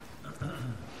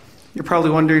You're probably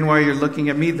wondering why you're looking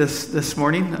at me this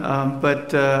morning,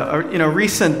 but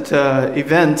recent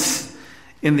events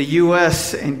in the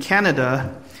U.S. and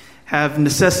Canada have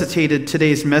necessitated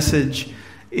today's message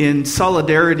in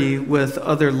solidarity with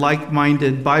other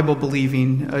like-minded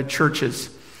Bible-believing churches.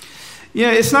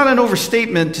 It's not an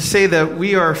overstatement to say that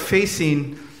we are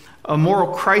facing a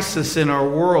moral crisis in our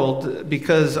world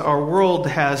because our world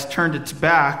has turned its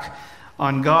back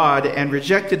on God and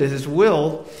rejected His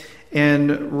will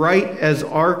and right as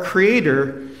our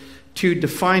Creator to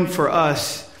define for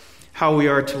us how we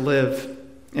are to live.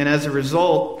 And as a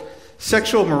result,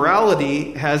 sexual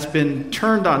morality has been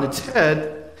turned on its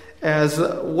head, as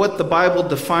what the Bible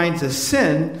defines as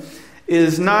sin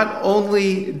is not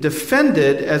only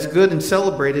defended as good and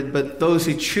celebrated, but those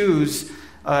who choose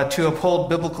to uphold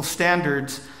biblical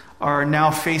standards are now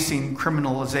facing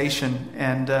criminalization.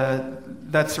 And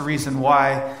that's the reason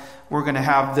why we're going to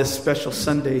have this special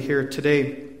Sunday here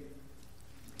today.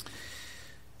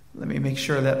 Let me make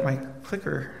sure that my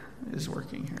clicker is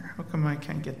working here. How come I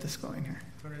can't get this going here?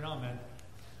 Turn it on, man.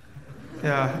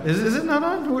 Yeah. Is it not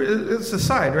on? It's the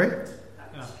side, right?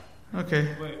 Yeah.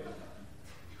 Okay. Wait.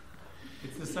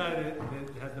 It's the side that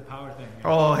has the power thing.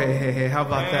 Oh, hey. How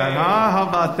about that? Huh? How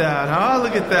about that? Huh?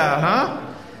 Look at that, huh?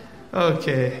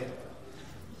 Okay.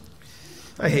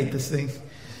 I hate this thing.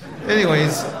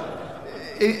 Anyways,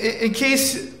 in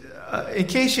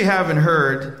case you haven't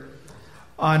heard,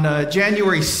 on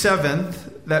January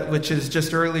 7th, which is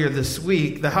just earlier this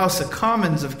week, the House of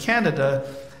Commons of Canada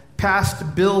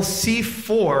passed Bill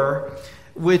C-4,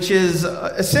 which is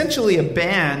essentially a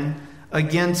ban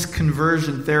against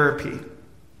conversion therapy.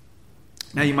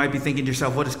 Now you might be thinking to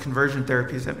yourself, what is conversion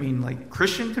therapy? Does that mean like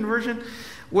Christian conversion?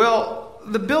 Well,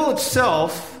 the bill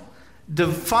itself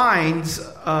defines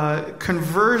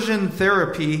conversion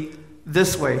therapy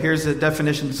this way. Here's a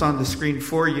definition that's on the screen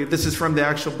for you. This is from the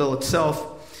actual bill itself.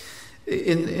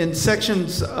 In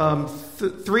sections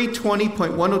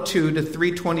 320.102 to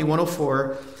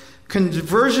 320.104,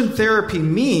 conversion therapy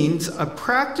means a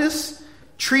practice,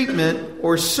 treatment,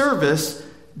 or service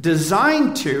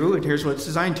designed to, and here's what it's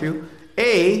designed to,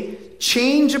 A,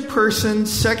 change a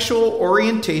person's sexual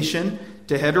orientation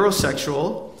to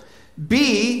heterosexual,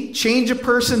 B, change a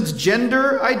person's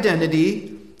gender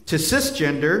identity to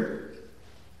cisgender,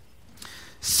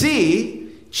 C,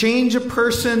 change a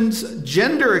person's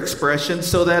gender expression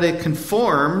so that it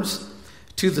conforms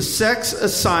to the sex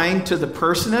assigned to the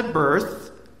person at birth,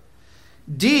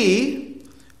 D,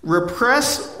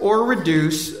 repress or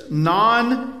reduce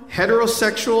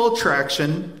non-heterosexual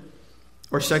attraction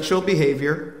or sexual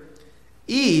behavior,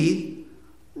 E,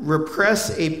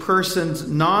 repress a person's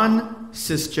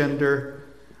non-cisgender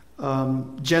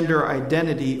gender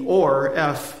identity, or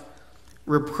F,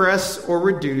 repress or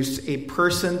reduce a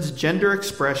person's gender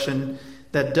expression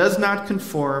that does not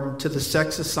conform to the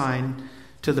sex assigned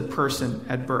to the person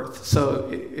at birth. So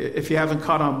if you haven't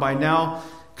caught on by now,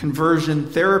 conversion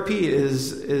therapy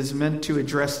is meant to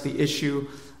address the issue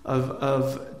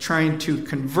of trying to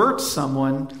convert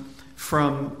someone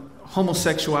from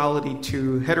homosexuality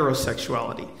to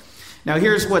heterosexuality. Now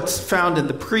here's what's found in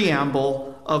the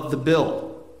preamble of the bill.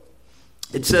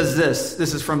 It says this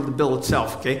is from the bill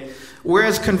itself, okay?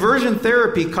 Whereas conversion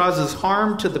therapy causes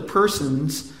harm to the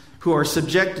persons who are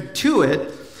subjected to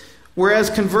it,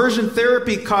 whereas conversion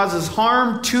therapy causes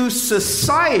harm to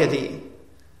society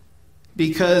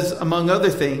because, among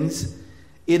other things,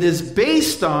 it is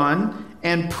based on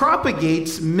and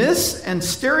propagates myths and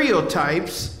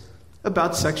stereotypes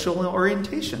about sexual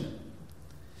orientation,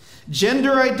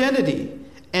 gender identity,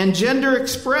 and gender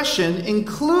expression,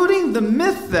 including the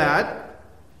myth that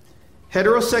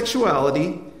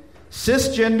heterosexuality,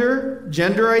 cisgender,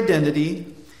 gender identity,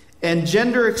 and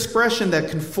gender expression that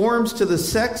conforms to the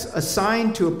sex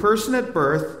assigned to a person at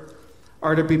birth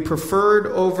are to be preferred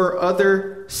over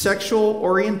other sexual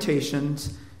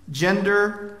orientations,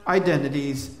 gender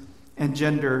identities, and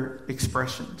gender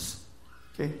expressions.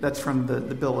 Okay, that's from the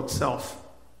bill itself.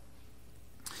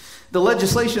 The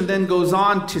legislation then goes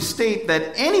on to state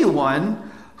that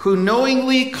anyone who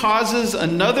knowingly causes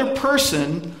another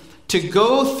person to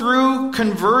go through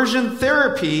conversion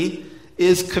therapy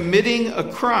is committing a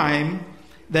crime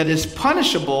that is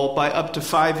punishable by up to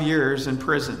 5 years in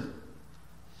prison.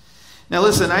 Now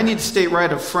listen, I need to state right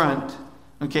up front,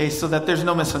 okay, so that there's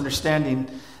no misunderstanding,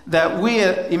 that we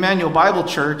at Emmanuel Bible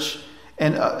Church,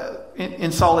 and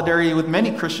in solidarity with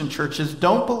many Christian churches,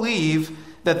 don't believe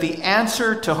that the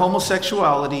answer to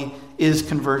homosexuality is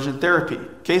conversion therapy.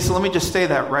 Okay, so let me just say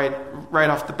that right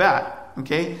off the bat.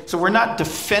 Okay, so we're not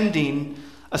defending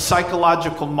a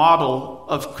psychological model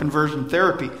of conversion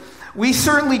therapy. We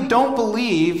certainly don't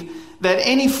believe that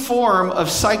any form of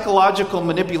psychological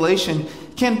manipulation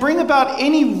can bring about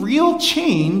any real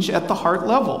change at the heart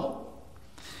level.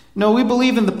 No, we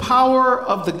believe in the power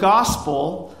of the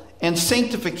gospel and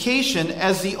sanctification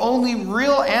as the only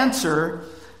real answer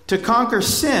to conquer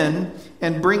sin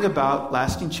and bring about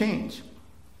lasting change.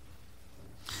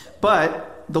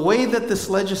 But the way that this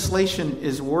legislation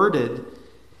is worded,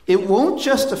 it won't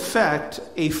just affect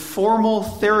a formal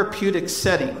therapeutic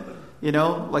setting,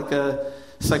 like a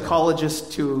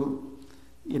psychologist to,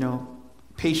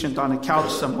 patient on a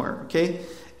couch somewhere, okay?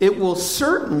 It will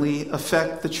certainly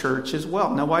affect the church as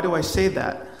well. Now, why do I say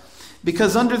that?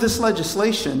 Because under this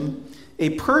legislation,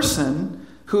 a person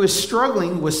who is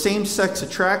struggling with same-sex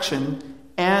attraction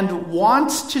and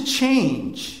wants to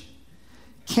change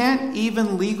can't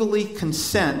even legally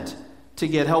consent to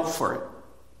get help for it.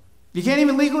 You can't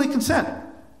even legally consent.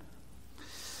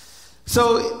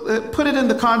 So put it in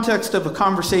the context of a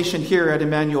conversation here at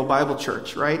Emmanuel Bible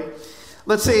Church, right?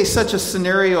 Let's say such a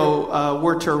scenario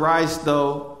were to arise,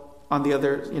 though, on the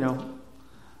other,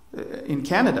 in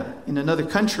Canada, in another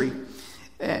country,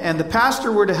 and the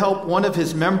pastor were to help one of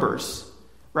his members,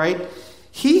 right?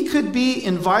 He could be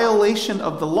in violation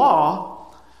of the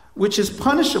law, which is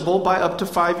punishable by up to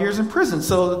 5 years in prison.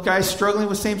 So the guy's struggling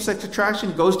with same-sex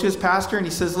attraction, goes to his pastor and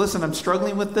he says, listen, I'm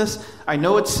struggling with this. I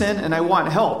know it's sin and I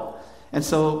want help. And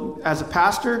so as a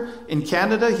pastor in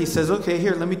Canada, he says, okay,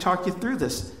 here, let me talk you through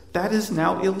this. That is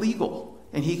now illegal,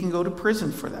 and he can go to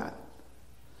prison for that.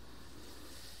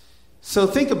 So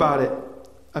think about it.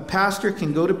 A pastor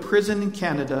can go to prison in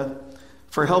Canada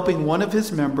for helping one of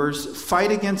his members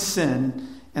fight against sin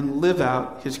and live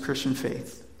out his Christian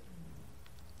faith.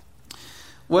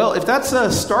 Well, if that's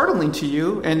startling to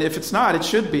you, and if it's not, it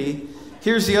should be,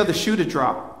 here's the other shoe to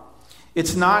drop.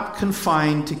 It's not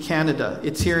confined to Canada.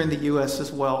 It's here in the U.S.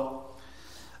 as well.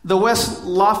 The West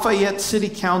Lafayette City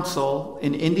Council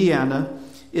in Indiana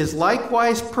is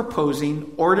likewise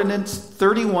proposing Ordinance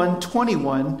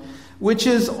 3121, which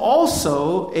is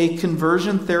also a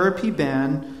conversion therapy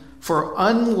ban for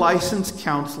unlicensed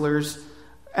counselors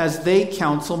as they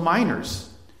counsel minors.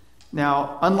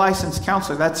 Now, unlicensed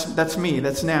counselor, that's me,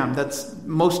 that's NAM, that's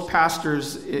most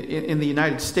pastors in the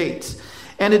United States.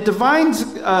 And it defines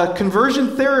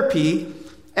conversion therapy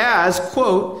as,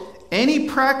 quote, any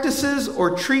practices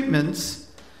or treatments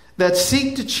that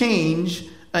seek to change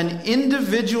an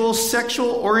individual's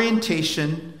sexual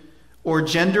orientation or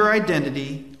gender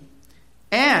identity,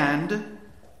 and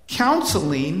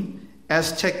counseling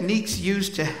as techniques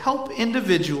used to help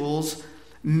individuals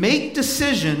make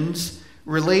decisions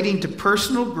relating to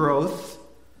personal growth,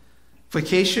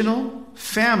 vocational,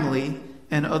 family,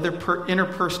 and other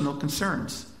interpersonal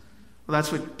concerns. Well,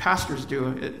 that's what pastors do,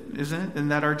 isn't it? Isn't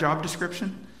that our job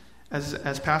description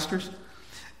as pastors?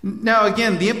 Now,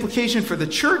 again, the implication for the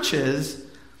church is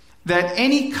that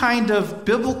any kind of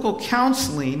biblical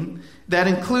counseling that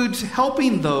includes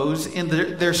helping those in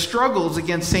their struggles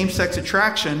against same-sex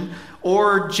attraction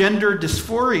or gender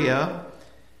dysphoria,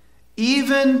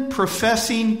 even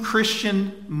professing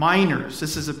Christian minors.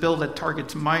 This is a bill that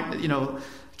targets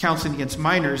counseling against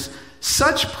minors.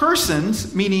 Such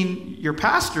persons, meaning your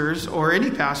pastors or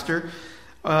any pastor,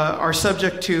 are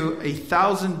subject to a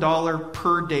 $1,000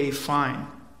 per day fine.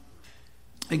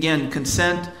 Again,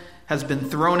 consent has been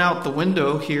thrown out the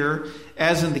window here,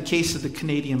 as in the case of the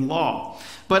Canadian law.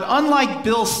 But unlike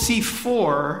Bill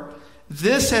C-4,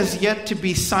 this has yet to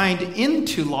be signed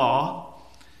into law,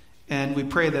 and we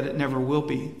pray that it never will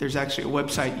be. There's actually a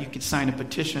website you could sign a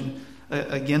petition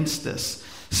against this.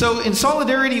 So in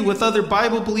solidarity with other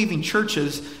Bible-believing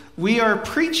churches, we are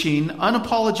preaching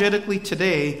unapologetically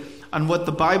today on what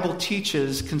the Bible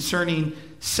teaches concerning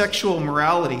sexual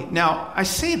morality. Now, I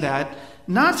say that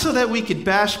not so that we could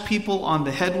bash people on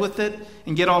the head with it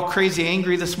and get all crazy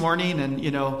angry this morning and,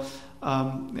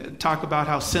 talk about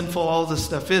how sinful all this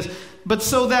stuff is, but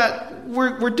so that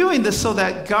we're doing this so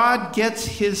that God gets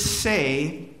his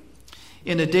say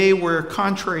in a day where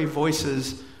contrary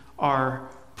voices are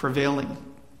prevailing.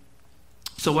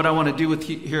 So what I want to do with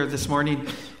you here this morning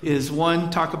is, one,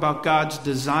 talk about God's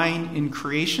design in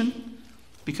creation,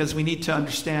 because we need to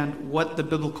understand what the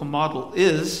biblical model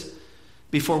is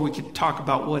before we can talk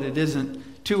about what it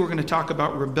isn't. Two, we're going to talk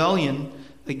about rebellion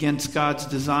against God's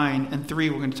design. And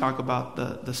three, we're going to talk about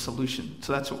the solution.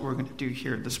 So that's what we're going to do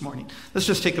here this morning. Let's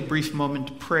just take a brief moment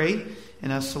to pray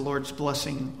and ask the Lord's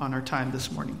blessing on our time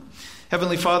this morning.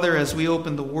 Heavenly Father, as we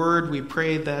open the Word, we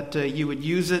pray that you would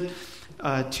use it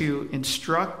to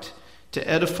instruct, to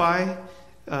edify,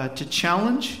 to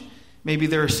challenge. Maybe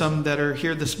there are some that are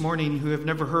here this morning who have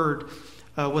never heard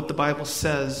what the Bible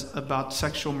says about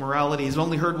sexual morality, has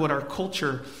only heard what our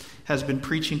culture has been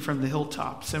preaching from the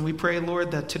hilltops. And we pray,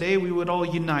 Lord, that today we would all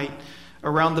unite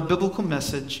around the biblical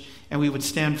message and we would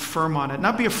stand firm on it.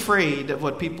 Not be afraid of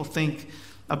what people think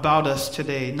about us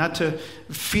today. Not to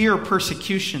fear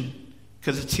persecution,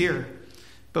 because it's here.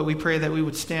 But we pray that we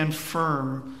would stand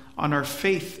firm on our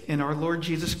faith in our Lord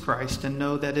Jesus Christ and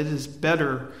know that it is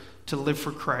better to live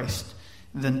for Christ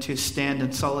than to stand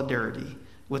in solidarity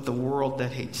with the world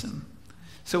that hates him.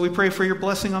 So we pray for your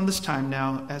blessing on this time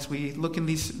now as we look in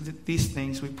these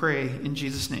things. We pray in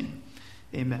Jesus' name.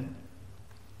 Amen.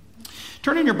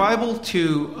 Turn in your Bible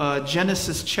to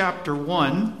Genesis chapter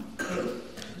 1.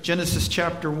 Genesis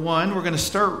chapter 1. We're going to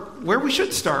start where we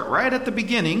should start, right at the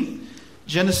beginning.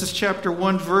 Genesis chapter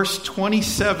 1, verse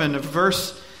 27, a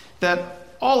verse that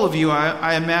all of you,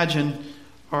 I imagine,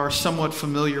 are somewhat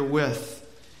familiar with.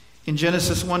 In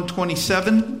Genesis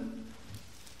 1:27,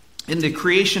 in the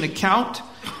creation account,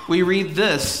 we read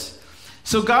this.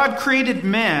 So God created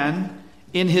man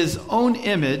in his own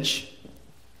image.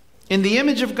 In the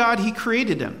image of God, he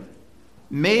created him.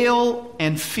 Male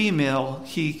and female,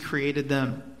 he created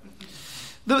them.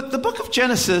 The book of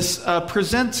Genesis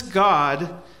presents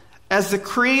God as the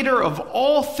creator of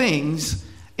all things,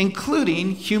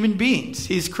 including human beings.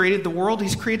 He's created the world.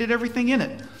 He's created everything in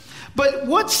it. But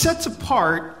what sets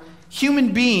apart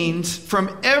human beings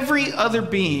from every other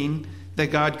being that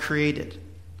God created?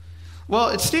 Well,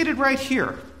 it's stated right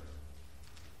here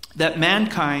that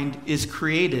mankind is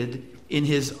created in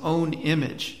his own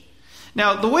image.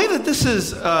 Now, the way that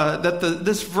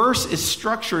this verse is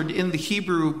structured in the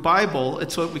Hebrew Bible,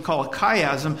 it's what we call a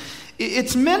chiasm.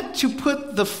 It's meant to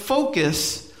put the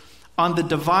focus on the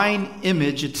divine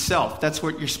image itself. That's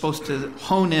what you're supposed to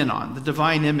hone in on, the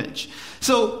divine image.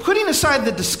 So, putting aside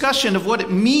the discussion of what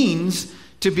it means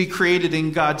to be created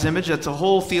in God's image, that's a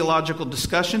whole theological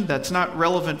discussion that's not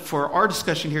relevant for our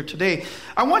discussion here today.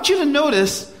 I want you to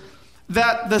notice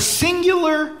that the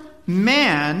singular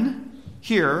man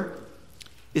here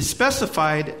is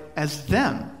specified as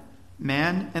them,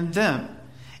 man and them.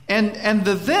 And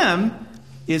the them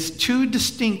is two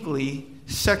distinctly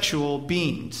sexual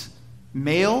beings,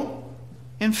 male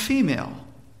and female.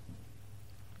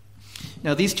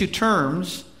 Now, these two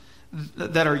terms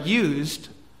that are used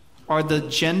are the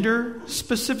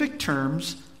gender-specific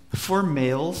terms for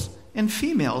males and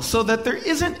females, so that there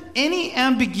isn't any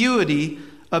ambiguity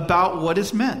about what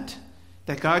is meant.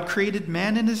 That God created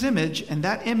man in his image, and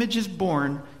that image is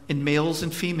born in males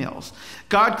and females.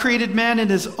 God created man in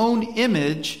his own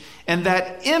image, and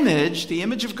that image, the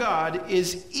image of God,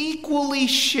 is equally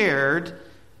shared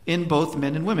in both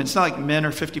men and women. It's not like men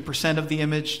are 50% of the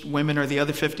image, women are the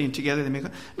other 50, and together they make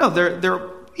it. No, they're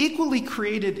equally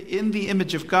created in the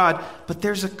image of God, but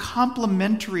there's a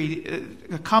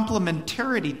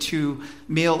complementarity to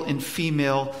male and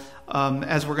female,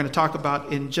 as we're going to talk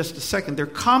about in just a second. They're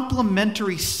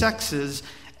complementary sexes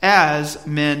as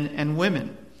men and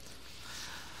women.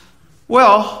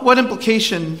 Well, what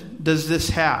implication does this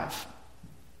have?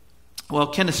 Well,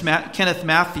 Kenneth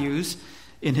Matthews,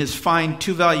 in his fine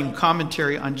 2-volume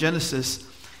commentary on Genesis,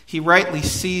 he rightly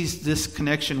sees this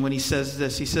connection when he says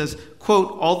this. He says,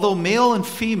 quote, although male and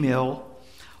female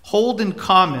hold in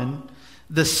common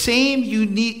the same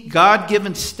unique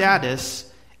God-given status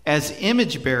as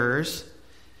image bearers,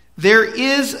 there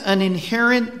is an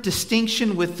inherent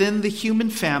distinction within the human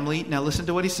family. Now listen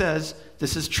to what he says.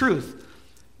 This is truth.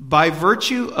 By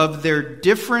virtue of their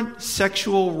different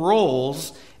sexual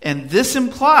roles, and this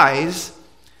implies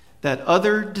that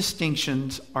other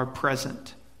distinctions are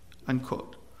present.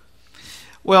 Unquote.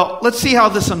 Well, let's see how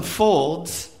this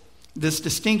unfolds, this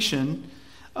distinction,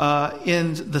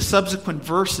 in the subsequent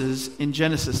verses in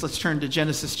Genesis. Let's turn to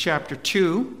Genesis chapter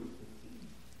 2.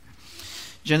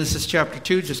 Genesis chapter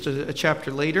 2, just a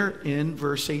chapter later, in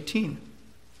verse 18.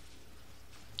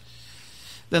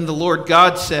 Then the Lord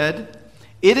God said,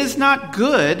 it is not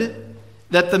good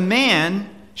that the man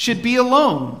should be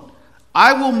alone.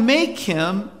 I will make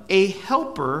him a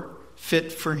helper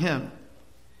fit for him.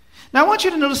 Now I want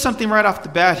you to notice something right off the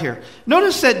bat here.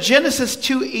 Notice that Genesis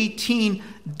 2:18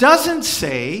 doesn't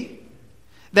say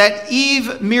that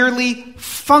Eve merely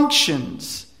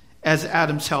functions as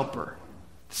Adam's helper.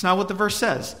 That's not what the verse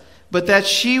says. But that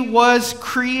she was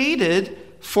created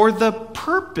for the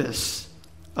purpose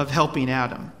of helping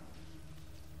Adam.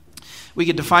 We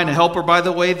could define a helper, by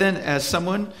the way, then, as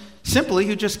someone simply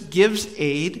who just gives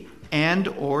aid and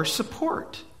or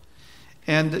support.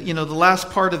 And, the last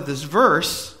part of this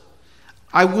verse,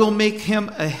 I will make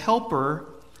him a helper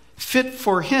fit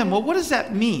for him. Well, what does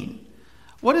that mean?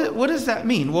 What does that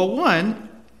mean? Well, one,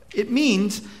 it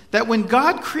means that when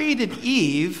God created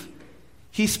Eve,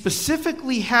 he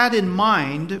specifically had in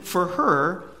mind for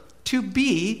her to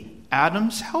be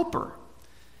Adam's helper.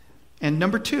 And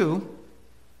number 2,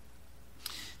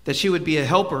 that she would be a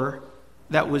helper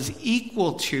that was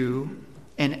equal to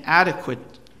and adequate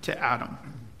to Adam.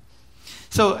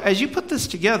 So as you put this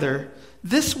together,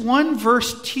 this one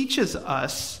verse teaches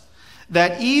us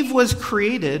that Eve was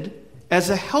created as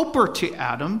a helper to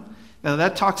Adam. Now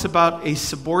that talks about a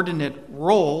subordinate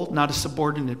role, not a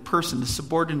subordinate person, a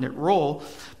subordinate role,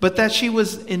 but that she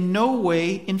was in no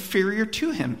way inferior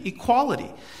to him,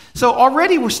 equality. So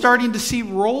already we're starting to see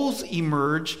roles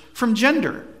emerge from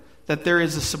gender, that there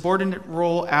is a subordinate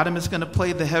role. Adam is going to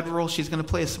play the head role. She's going to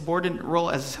play a subordinate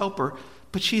role as his helper,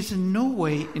 but she's in no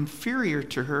way inferior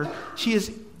to her. She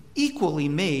is equally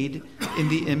made in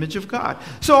the image of God.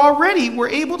 So already we're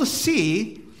able to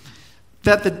see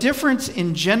that the difference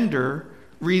in gender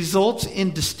results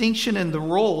in distinction in the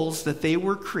roles that they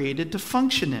were created to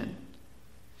function in.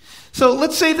 So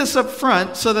let's say this up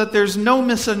front so that there's no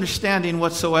misunderstanding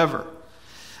whatsoever.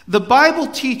 The Bible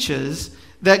teaches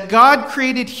that God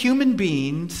created human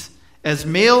beings as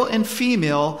male and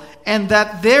female, and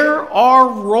that there are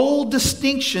role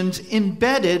distinctions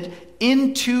embedded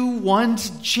into one's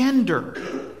gender.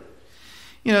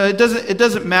 You know, it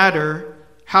doesn't matter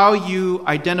how you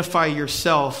identify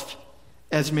yourself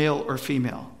as male or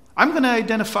female. I'm going to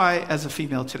identify as a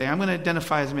female today. I'm going to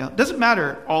identify as male. It doesn't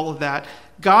matter all of that.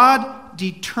 God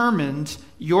determines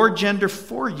your gender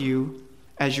for you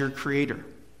as your creator.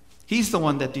 He's the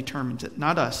one that determines it,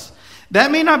 not us.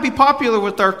 That may not be popular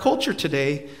with our culture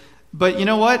today, but you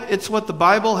know what? It's what the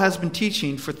Bible has been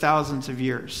teaching for thousands of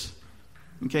years.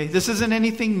 Okay? This isn't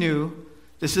anything new.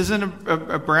 This isn't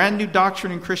a brand new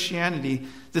doctrine in Christianity.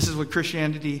 This is what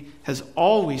Christianity has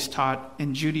always taught,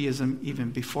 and Judaism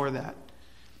even before that.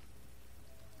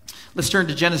 Let's turn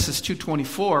to Genesis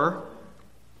 2:24.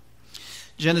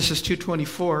 Genesis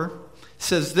 2:24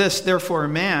 says this, "Therefore a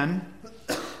man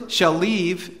shall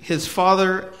leave his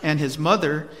father and his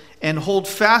mother and hold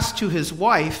fast to his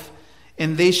wife,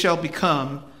 and they shall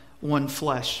become one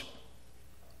flesh."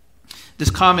 This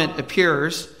comment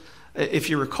appears, if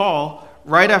you recall,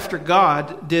 right after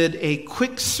God did a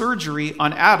quick surgery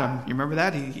on Adam. You remember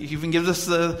that? He even gives us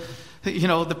the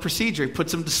procedure. He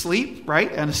puts him to sleep,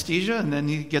 right? Anesthesia, and then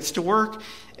he gets to work.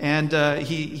 And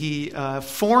he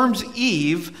forms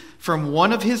Eve from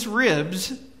one of his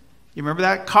ribs. You remember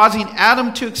that? Causing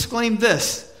Adam to exclaim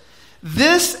this,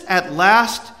 "This at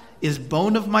last is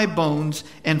bone of my bones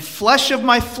and flesh of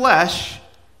my flesh."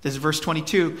 This is verse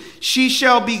 22. "She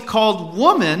shall be called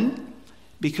woman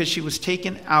because she was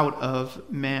taken out of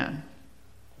man."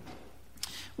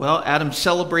 Well, Adam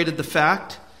celebrated the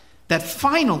fact that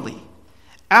finally,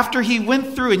 after he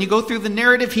went through, and you go through the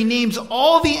narrative, he names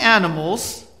all the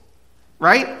animals,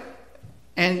 right?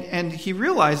 And he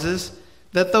realizes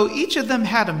that though each of them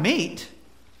had a mate,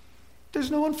 there's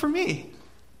no one for me.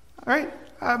 All right?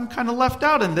 I'm kind of left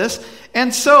out in this.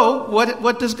 And so,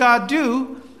 what does God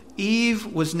do? Eve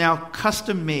was now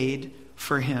custom made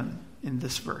for him in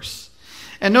this verse.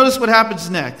 And notice what happens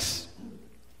next.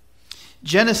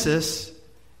 Genesis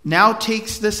now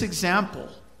takes this example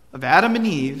of Adam and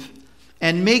Eve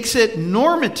and makes it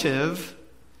normative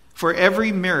for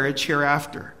every marriage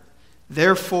hereafter.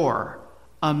 "Therefore,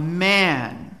 a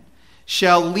man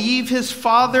shall leave his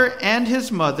father and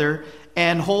his mother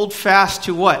and hold fast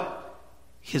to" what?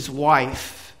 "His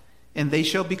wife, and they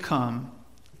shall become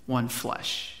one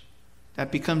flesh."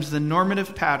 That becomes the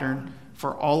normative pattern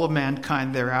for all of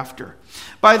mankind thereafter.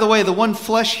 By the way, the one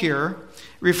flesh here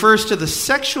refers to the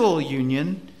sexual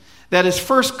union that is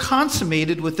first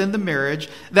consummated within the marriage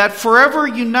that forever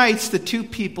unites the two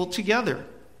people together.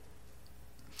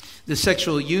 The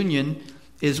sexual union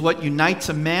is what unites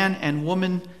a man and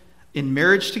woman in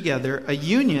marriage together, a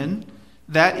union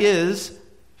that is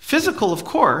physical, of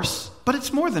course, but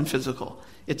it's more than physical.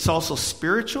 It's also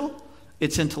spiritual,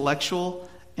 it's intellectual,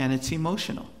 and it's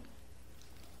emotional.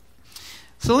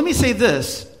 So let me say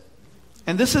this,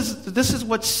 and this is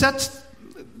what sets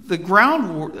the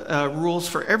ground rules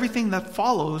for everything that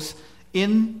follows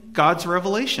in God's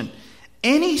revelation.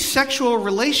 Any sexual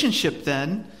relationship,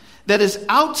 then, that is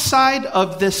outside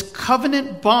of this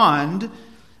covenant bond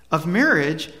of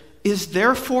marriage is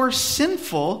therefore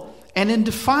sinful and in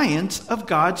defiance of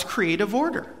God's creative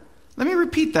order. Let me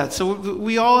repeat that so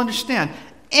we all understand.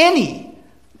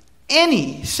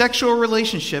 Any sexual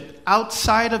relationship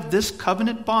outside of this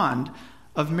covenant bond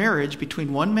of marriage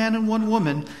between one man and one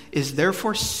woman is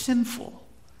therefore sinful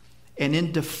and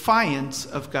in defiance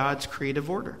of God's creative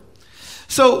order.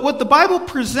 So what the Bible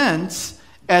presents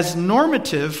as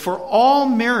normative for all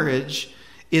marriage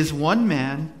is one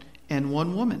man and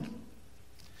one woman.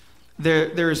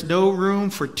 There is no room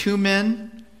for two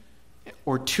men,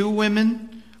 or two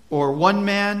women, or one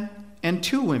man and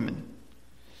two women.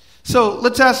 So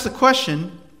let's ask the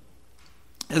question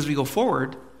as we go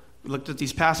forward. We looked at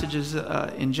these passages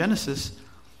in Genesis.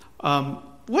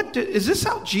 Is this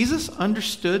how Jesus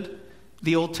understood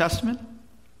the Old Testament?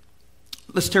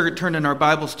 Let's turn in our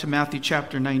Bibles to Matthew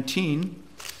chapter 19.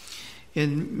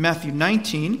 In Matthew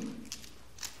 19,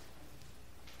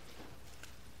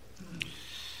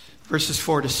 verses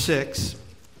 4 to 6.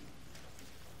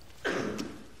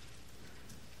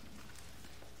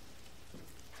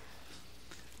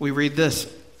 We read this.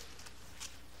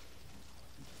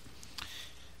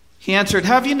 He answered,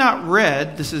 "Have you not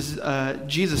read," this is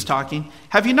Jesus talking,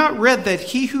 "have you not read that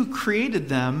he who created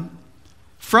them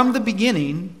from the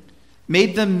beginning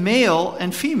made them male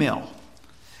and female?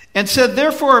 And said,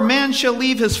 therefore a man shall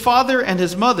leave his father and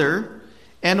his mother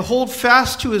and hold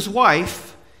fast to his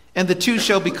wife, and the two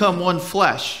shall become one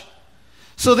flesh.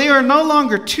 So they are no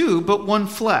longer two, but one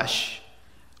flesh.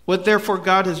 What therefore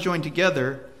God has joined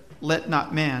together, let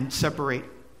not man separate."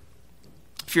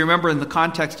 If you remember in the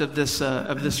context of this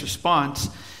response,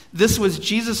 this was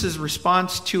Jesus'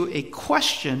 response to a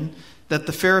question that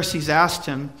the Pharisees asked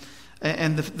him.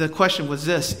 And the question was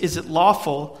this: is it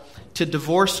lawful to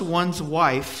divorce one's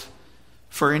wife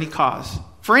for any cause,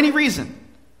 for any reason?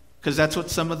 Because that's what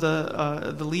some of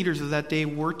the leaders of that day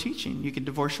were teaching. You can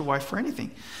divorce your wife for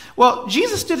anything. Well,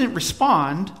 Jesus didn't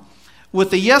respond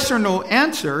with a yes or no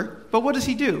answer, but what does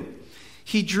he do?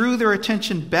 He drew their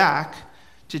attention back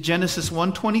to Genesis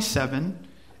 1:27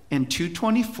 and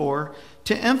 2:24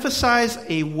 to emphasize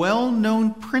a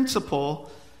well-known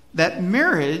principle that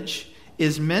marriage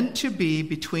is meant to be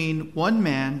between one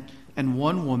man and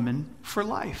one woman for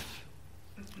life.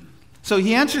 So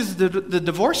he answers the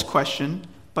divorce question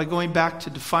by going back to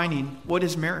defining what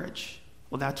is marriage.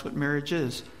 Well, that's what marriage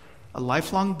is: a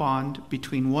lifelong bond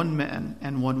between one man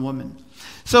and one woman.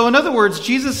 So in other words,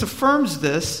 Jesus affirms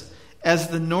this as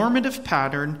the normative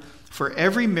pattern for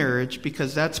every marriage,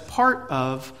 because that's part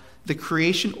of the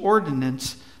creation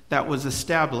ordinance that was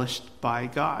established by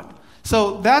God.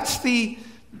 So that's the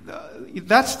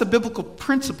biblical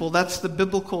principle, that's the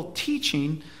biblical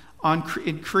teaching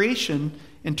in creation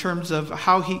in terms of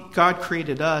how God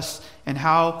created us and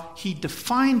how he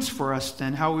defines for us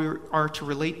then how we are to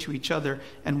relate to each other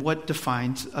and what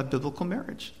defines a biblical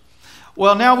marriage.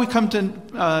 Well, now we come to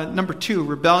number 2,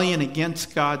 rebellion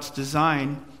against God's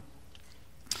design.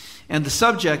 And the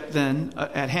subject then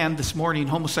at hand this morning,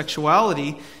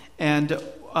 homosexuality, and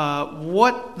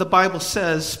what the Bible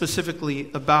says specifically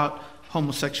about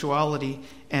homosexuality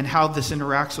and how this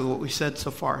interacts with what we said so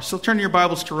far. So turn your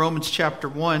Bibles to Romans chapter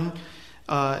 1,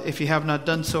 if you have not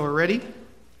done so already.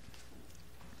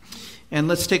 And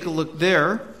let's take a look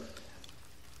there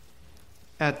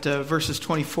at verses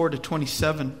 24 to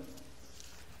 27.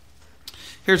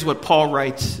 Here's what Paul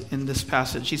writes in this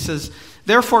passage. He says,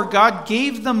 "Therefore God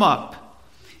gave them up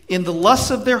in the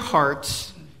lusts of their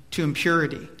hearts to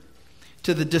impurity,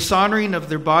 to the dishonoring of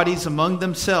their bodies among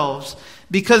themselves,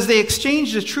 because they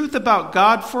exchanged the truth about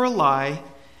God for a lie,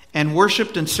 and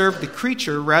worshipped and served the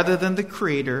creature rather than the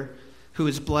Creator, who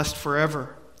is blessed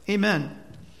forever. Amen.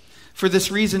 For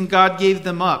this reason God gave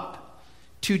them up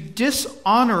to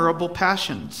dishonorable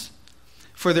passions.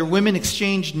 For their women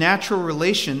exchanged natural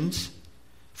relations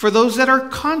for those that are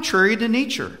contrary to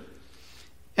nature.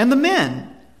 And the men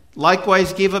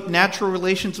likewise gave up natural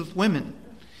relations with women,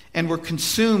 and were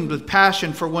consumed with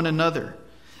passion for one another,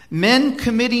 men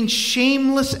committing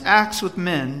shameless acts with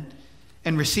men,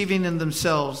 and receiving in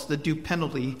themselves the due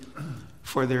penalty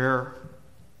for their error."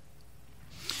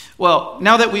 Well,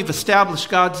 now that we've established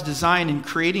God's design in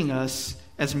creating us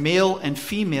as male and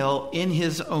female in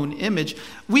his own image,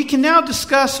 we can now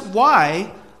discuss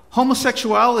why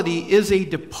homosexuality is a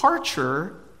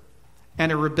departure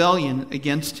and a rebellion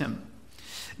against him.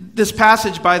 This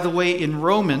passage, by the way, in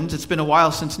Romans, it's been a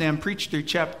while since Nam preached through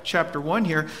chapter 1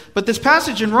 here, but this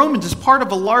passage in Romans is part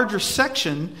of a larger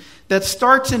section that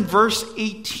starts in verse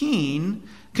 18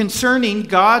 concerning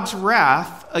God's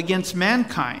wrath against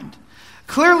mankind,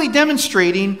 clearly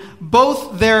demonstrating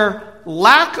both their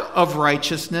lack of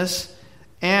righteousness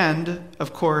and,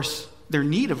 of course, their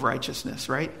need of righteousness,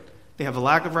 right? They have a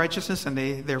lack of righteousness and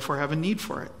they therefore have a need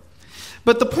for it.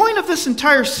 But the point of this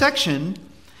entire section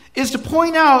is to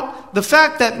point out the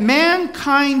fact that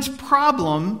mankind's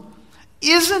problem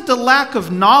isn't a lack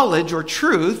of knowledge or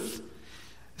truth,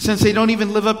 since they don't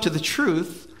even live up to the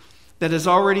truth that has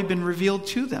already been revealed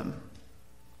to them.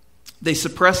 They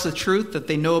suppress the truth that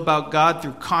they know about God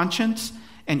through conscience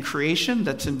and creation,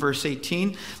 that's in verse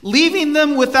 18, leaving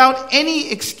them without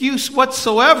any excuse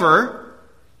whatsoever.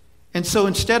 And so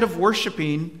instead of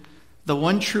worshiping the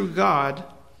one true God,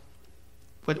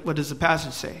 what does the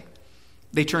passage say?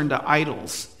 They turn to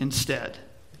idols instead,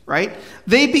 right?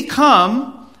 They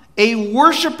become a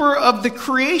worshiper of the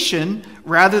creation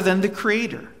rather than the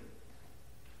creator.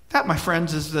 That, my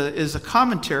friends, is a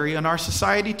commentary on our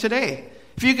society today.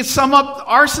 If you could sum up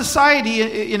our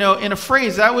society, in a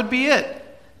phrase, that would be it.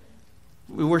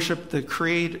 We worship the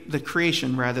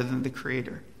creation rather than the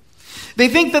creator. They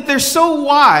think that they're so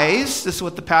wise, this is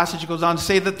what the passage goes on to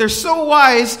say, that they're so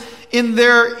wise in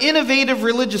their innovative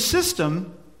religious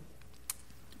system,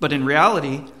 but in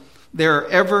reality, they're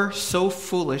ever so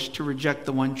foolish to reject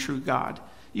the one true God.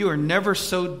 You are never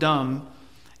so dumb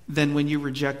than when you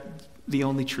reject the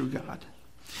only true God.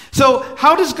 So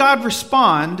how does God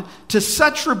respond to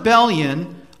such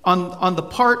rebellion on the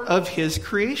part of his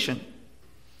creation?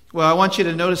 Well, I want you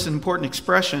to notice an important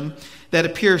expression that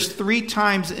appears 3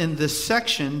 times in this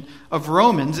section of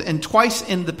Romans and twice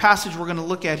in the passage we're going to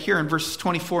look at here in verses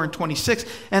 24 and 26.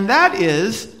 And that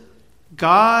is,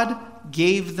 God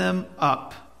gave them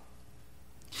up.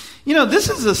 This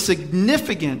is a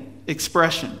significant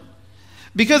expression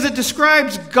because it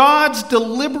describes God's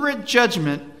deliberate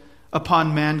judgment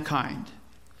upon mankind.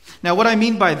 Now, what I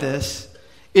mean by this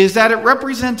is that it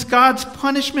represents God's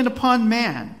punishment upon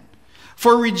man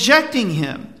for rejecting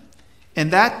him,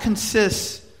 and that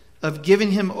consists of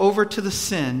giving him over to the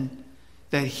sin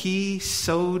that he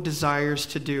so desires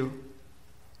to do.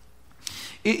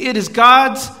 It is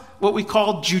God's, what we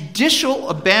call, judicial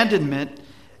abandonment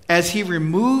as he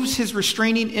removes his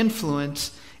restraining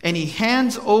influence and he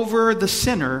hands over the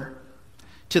sinner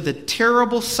to the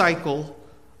terrible cycle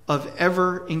of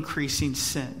ever-increasing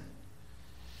sin.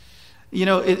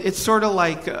 It's sort of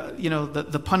like,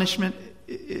 the punishment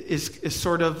is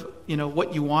sort of,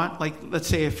 what you want. Like, let's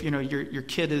say if, your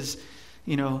kid is,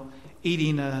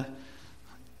 eating a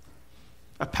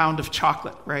pound of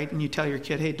chocolate, right? And you tell your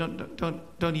kid, hey,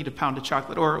 don't eat a pound of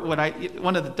chocolate. Or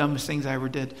one of the dumbest things I ever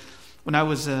did when I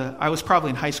was probably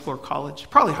in high school or college,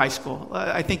 probably high school.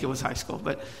 I think it was high school,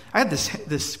 but I had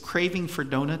this craving for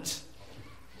donuts.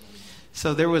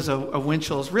 So there was a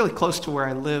Winchell's really close to where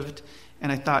I lived,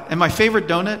 and I thought, and my favorite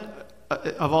donut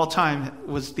of all time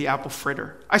was the apple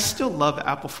fritter. I still love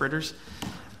apple fritters.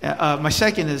 My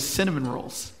second is cinnamon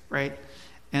rolls, right?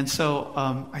 And so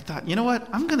I thought, you know what?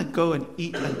 I'm going to go and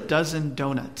eat a dozen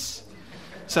donuts.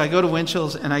 So I go to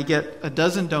Winchell's and I get a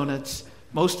dozen donuts,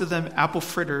 most of them apple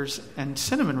fritters and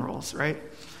cinnamon rolls, right?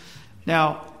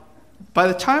 Now, by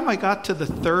the time I got to the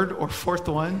 3rd or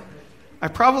 4th one, I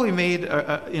probably made,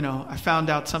 I found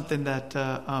out something that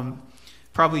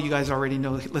probably you guys already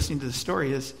know listening to the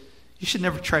story is you should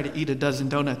never try to eat a dozen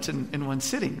donuts in one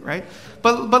sitting, right?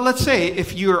 But let's say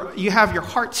if you have your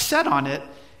heart set on it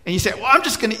and you say, well, I'm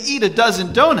just going to eat a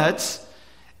dozen donuts,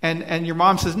 and your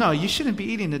mom says, no, you shouldn't be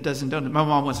eating a dozen donuts. My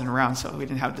mom wasn't around, so we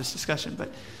didn't have this discussion.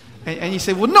 And you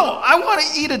say, well, no, I want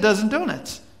to eat a dozen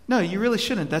donuts. No, you really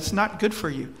shouldn't. That's not good for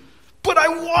you. But I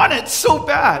want it so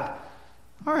bad.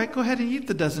 All right, go ahead and eat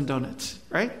the dozen donuts,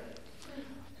 right?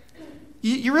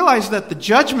 You realize that the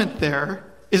judgment there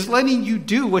is letting you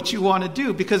do what you want to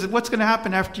do, because what's going to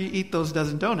happen after you eat those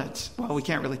dozen donuts? Well, we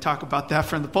can't really talk about that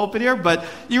from the pulpit here, but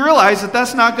you realize that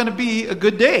that's not going to be a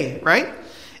good day, right?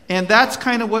 And that's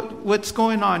kind of what's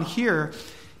going on here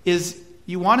is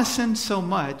you want to sin so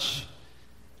much.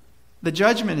 The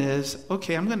judgment is,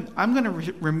 okay, I'm going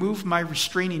to remove my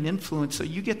restraining influence so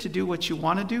you get to do what you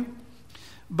want to do.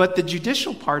 But the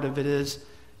judicial part of it is,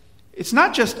 it's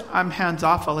not just I'm hands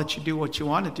off, I'll let you do what you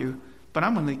want to do, but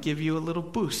I'm going to give you a little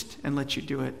boost and let you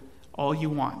do it all you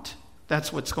want.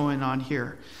 That's what's going on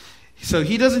here. So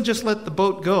he doesn't just let the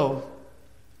boat go.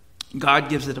 God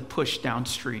gives it a push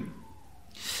downstream.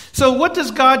 So what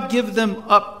does God give them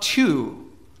up to?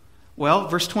 Well,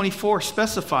 verse 24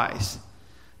 specifies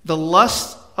the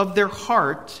lust of their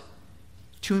heart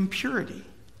to impurity.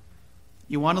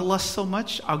 You want to lust so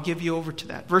much? I'll give you over to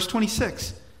that. Verse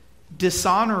 26,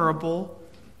 dishonorable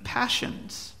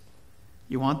passions.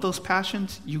 You want those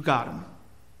passions? You got them.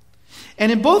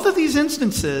 And in both of these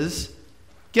instances,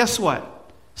 guess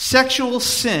what? Sexual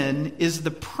sin is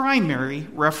the primary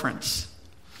reference.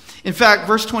 In fact,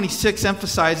 verse 26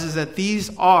 emphasizes that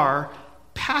these are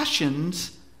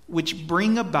passions which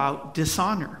bring about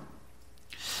dishonor.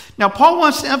 Now, Paul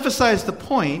wants to emphasize the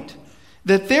point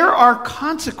that there are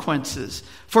consequences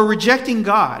for rejecting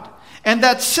God, and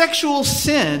that sexual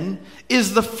sin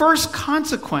is the first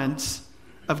consequence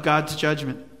of God's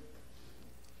judgment.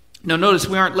 Now, notice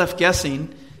we aren't left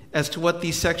guessing as to what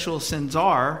these sexual sins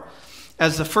are,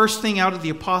 as the first thing out of the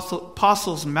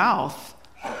apostle's mouth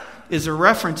is a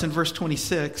reference in verse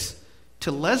 26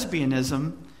 to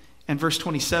lesbianism, and verse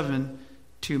 27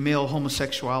 to male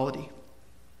homosexuality.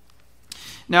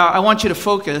 Now, I want you to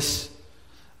focus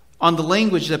on the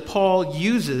language that Paul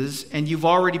uses, and you've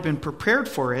already been prepared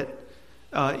for it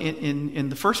in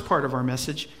the first part of our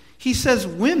message. He says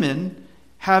women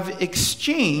have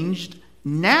exchanged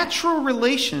natural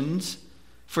relations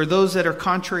for those that are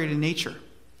contrary to nature.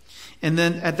 And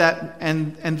then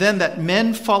that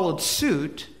men followed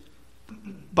suit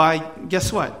by,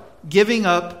 guess what? Giving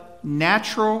up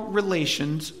natural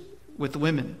relations with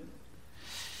women.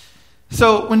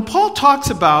 So when Paul talks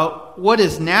about what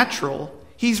is natural,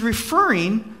 he's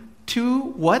referring to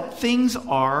what things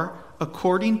are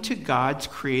according to God's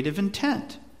creative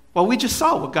intent. Well, we just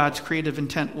saw what God's creative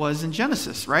intent was in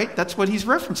Genesis, right? That's what he's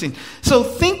referencing. So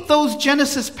think those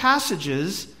Genesis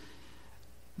passages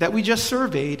that we just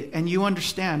surveyed, and you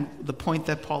understand the point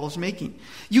that Paul is making.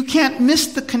 You can't miss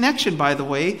the connection, by the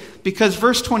way, because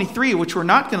verse 23, which we're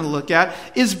not going to look at,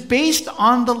 is based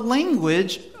on the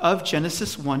language of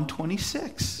Genesis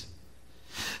 1:26.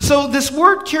 So this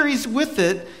word carries with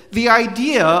it the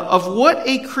idea of what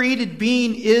a created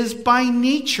being is by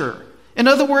nature. In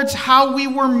other words, how we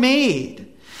were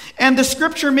made. And the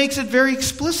scripture makes it very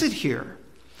explicit here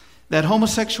that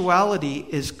homosexuality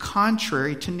is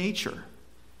contrary to nature.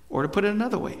 Or to put it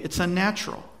another way, it's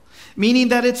unnatural, meaning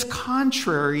that it's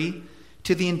contrary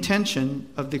to the intention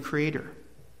of the Creator.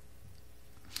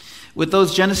 With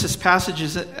those Genesis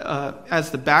passages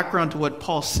as the background to what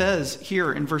Paul says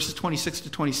here in verses 26 to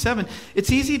 27, it's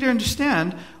easy to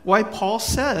understand why Paul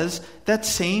says that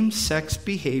same-sex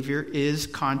behavior is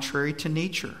contrary to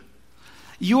nature.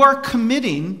 You are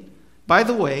committing, by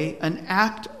the way, an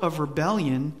act of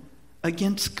rebellion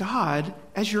against God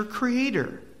as your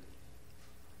Creator,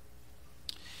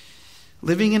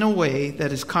 living in a way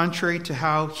that is contrary to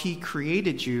how he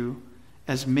created you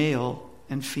as male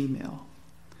and female.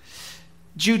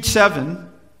 Jude 7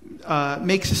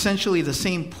 makes essentially the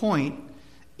same point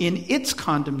in its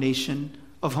condemnation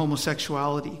of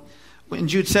homosexuality. In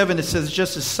Jude 7 it says,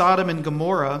 just as Sodom and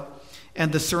Gomorrah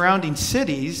and the surrounding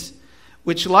cities,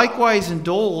 which likewise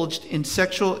indulged in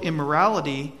sexual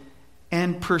immorality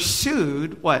and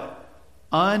pursued what?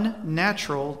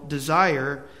 Unnatural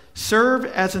desire, serve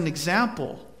as an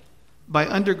example by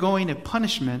undergoing a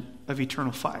punishment of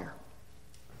eternal fire.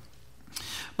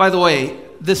 By the way,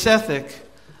 this ethic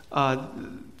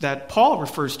that Paul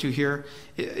refers to here,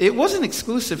 it wasn't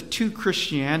exclusive to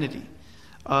Christianity.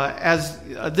 As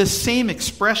this same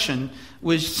expression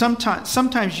was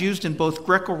sometimes used in both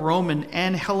Greco-Roman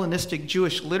and Hellenistic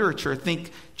Jewish literature.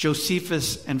 Think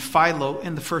Josephus and Philo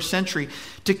in the first century,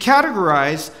 to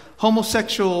categorize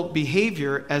homosexual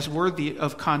behavior as worthy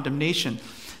of condemnation.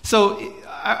 So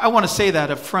I want to say that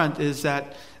up front is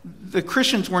that the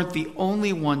Christians weren't the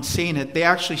only ones saying it. They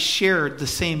actually shared the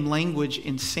same language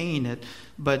in saying it.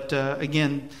 But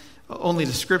again, only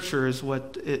the Scripture is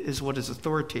what is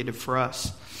authoritative for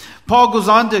us. Paul goes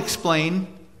on to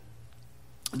explain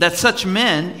that such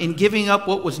men, in giving up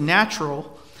what was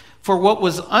natural for what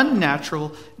was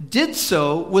unnatural, did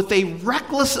so with a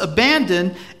reckless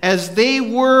abandon as they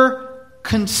were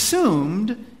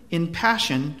consumed in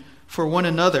passion for one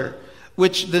another,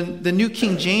 which the New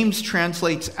King James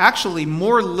translates actually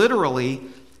more literally,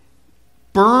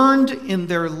 burned in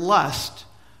their lust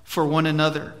for one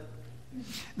another.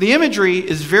 The imagery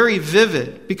is very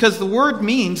vivid because the word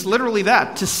means literally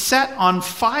that, to set on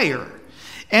fire.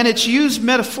 And it's used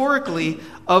metaphorically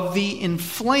of the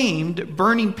inflamed,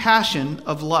 burning passion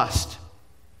of lust.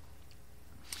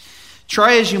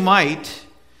 Try as you might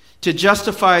to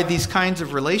justify these kinds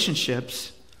of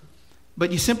relationships,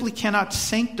 but you simply cannot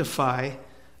sanctify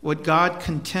what God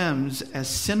contemns as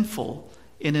sinful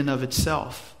in and of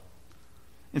itself.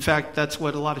 In fact, that's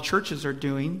what a lot of churches are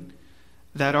doing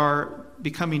that are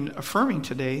becoming affirming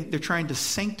today. They're trying to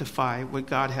sanctify what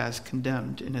God has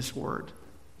condemned in His Word.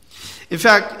 In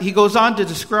fact, he goes on to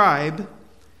describe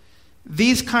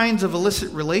these kinds of illicit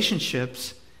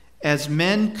relationships as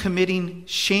men committing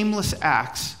shameless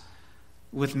acts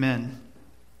with men.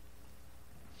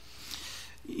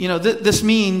 You know, this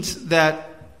means that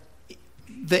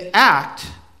the act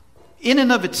in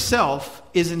and of itself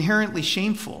is inherently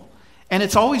shameful. And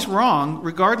it's always wrong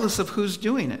regardless of who's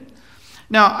doing it.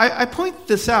 Now, I point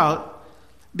this out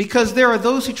because there are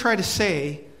those who try to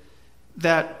say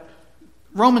that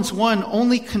Romans 1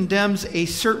 only condemns a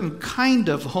certain kind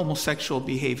of homosexual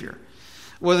behavior,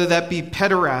 whether that be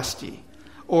pederasty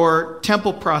or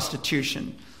temple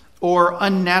prostitution or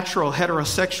unnatural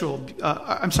homosexual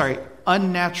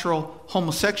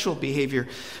behavior.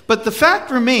 But the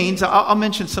fact remains, I'll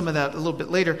mention some of that a little bit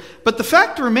later, but the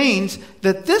fact remains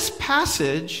that this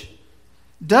passage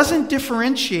doesn't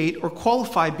differentiate or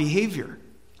qualify behavior.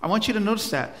 I want you to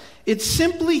notice that. It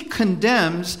simply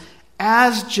condemns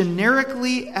as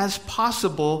generically as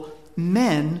possible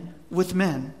men with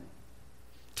men.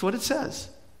 That's what it says.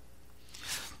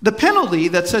 The penalty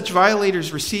that such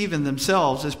violators receive in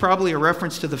themselves is probably a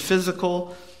reference to the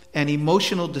physical and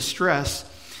emotional distress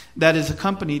that is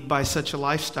accompanied by such a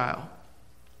lifestyle.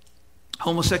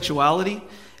 Homosexuality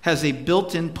has a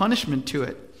built-in punishment to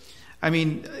it. I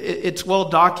mean, it's well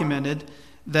documented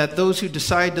that those who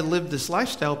decide to live this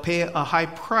lifestyle pay a high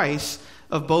price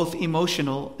of both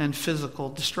emotional and physical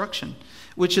destruction,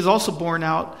 which is also borne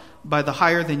out by the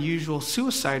higher than usual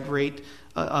suicide rate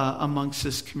amongst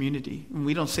this community. And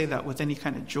we don't say that with any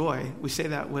kind of joy. We say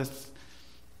that with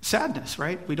sadness,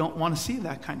 right? We don't want to see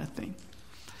that kind of thing.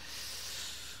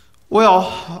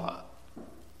 Well,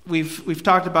 we've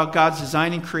talked about God's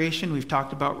design in creation. We've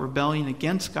talked about rebellion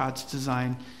against God's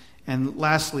design. And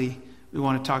lastly, we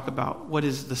want to talk about what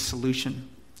is the solution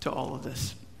to all of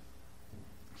this.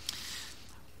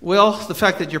 Well, the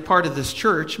fact that you're part of this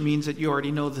church means that you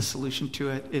already know the solution to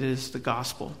it. It is the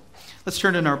gospel. Let's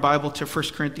turn in our Bible to 1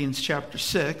 Corinthians chapter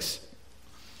 6.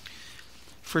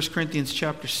 1 Corinthians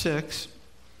chapter 6,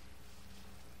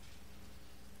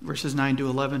 verses 9 to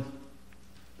 11.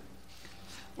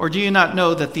 Or do you not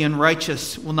know that the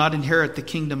unrighteous will not inherit the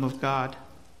kingdom of God?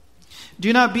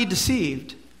 Do not be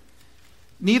deceived.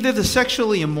 Neither the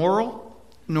sexually immoral,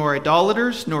 nor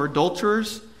idolaters, nor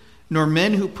adulterers, nor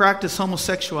men who practice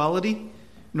homosexuality,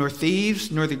 nor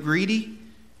thieves, nor the greedy,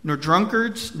 nor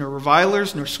drunkards, nor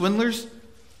revilers, nor swindlers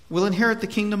will inherit the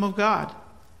kingdom of God.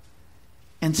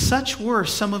 And such were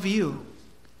some of you.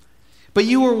 But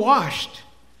you were washed,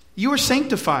 you were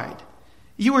sanctified,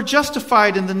 you were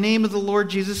justified in the name of the Lord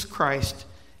Jesus Christ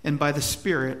and by the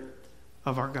Spirit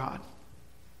of our God.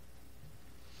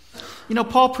 You know,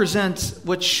 Paul presents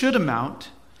what should amount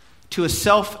to a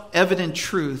self-evident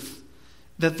truth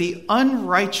that the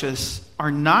unrighteous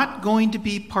are not going to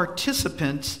be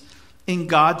participants in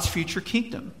God's future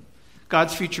kingdom.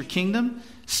 God's future kingdom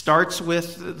starts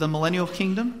with the millennial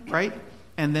kingdom, right?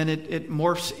 And then it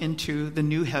morphs into the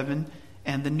new heaven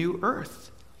and the new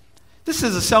earth. This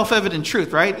is a self-evident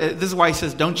truth, right? This is why he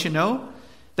says, don't you know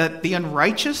that the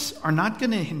unrighteous are not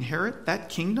going to inherit that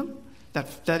kingdom,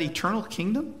 that eternal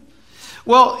kingdom?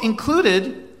 Well,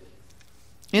 included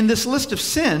in this list of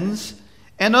sins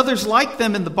and others like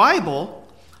them in the Bible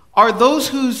are those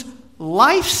whose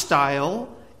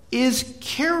lifestyle is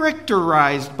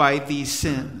characterized by these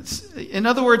sins. In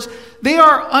other words, they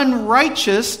are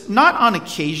unrighteous, not on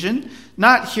occasion,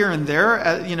 not here and there,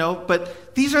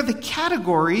 but these are the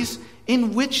categories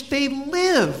in which they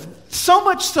live. So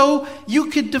much so, you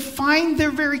could define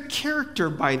their very character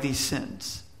by these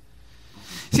sins.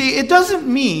 See, it doesn't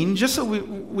mean, just so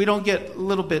we don't get a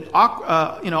little bit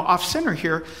off center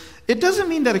here, it doesn't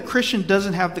mean that a Christian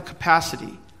doesn't have the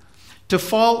capacity to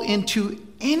fall into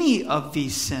any of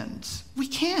these sins. We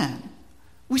can.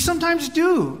 We sometimes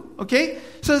do, okay?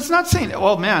 So it's not saying,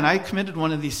 oh man, I committed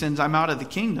one of these sins, I'm out of the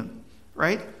kingdom,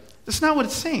 right? That's not what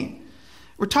it's saying.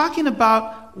 We're talking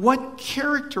about what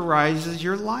characterizes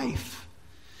your life.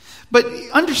 But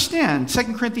understand,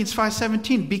 2 Corinthians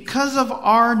 5:17, because of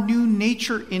our new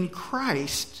nature in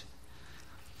Christ,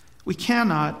 we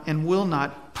cannot and will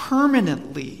not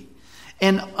permanently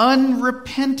and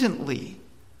unrepentantly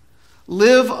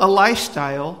live a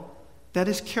lifestyle that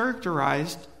is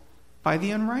characterized by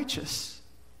the unrighteous.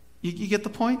 You get the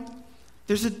point?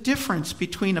 There's a difference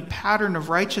between a pattern of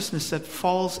righteousness that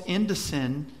falls into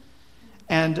sin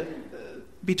and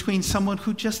between someone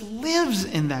who just lives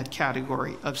in that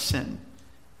category of sin,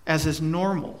 as is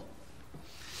normal.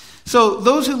 So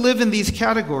those who live in these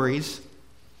categories,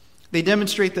 they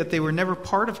demonstrate that they were never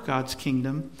part of God's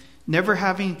kingdom, never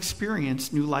having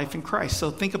experienced new life in Christ. So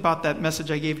think about that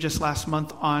message I gave just last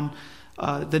month on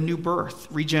the new birth,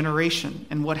 regeneration,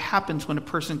 and what happens when a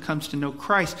person comes to know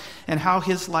Christ and how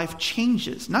his life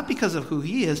changes, not because of who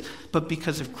he is, but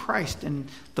because of Christ and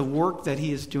the work that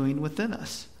he is doing within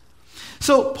us.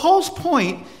 So Paul's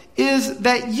point is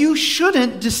that you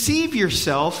shouldn't deceive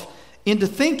yourself into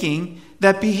thinking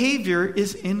that behavior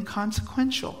is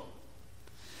inconsequential.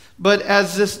 But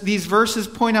as these verses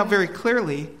point out very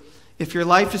clearly, if your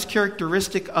life is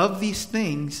characteristic of these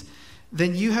things,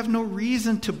 then you have no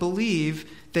reason to believe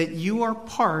that you are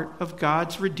part of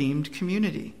God's redeemed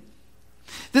community.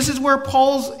 This is where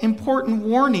Paul's important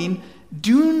warning,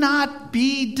 do not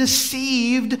be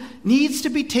deceived, needs to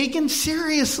be taken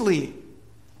seriously.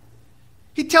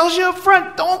 He tells you up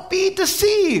front, don't be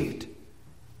deceived.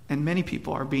 And many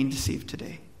people are being deceived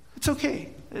today. It's okay.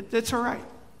 It's all right.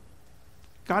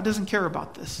 God doesn't care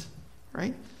about this,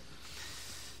 right?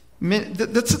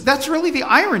 That's really the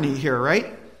irony here,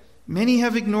 right? Many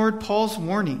have ignored Paul's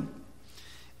warning,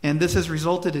 and this has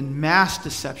resulted in mass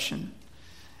deception,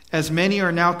 as many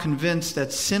are now convinced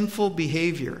that sinful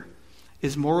behavior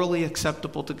is morally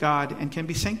acceptable to God and can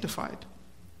be sanctified.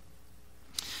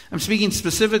 I'm speaking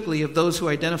specifically of those who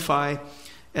identify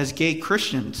as gay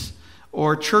Christians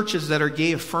or churches that are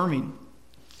gay affirming.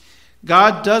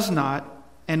 God does not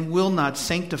and will not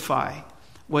sanctify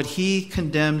what he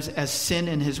condemns as sin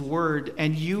in his word,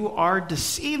 and you are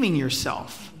deceiving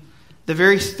yourself. The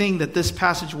very thing that this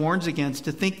passage warns against,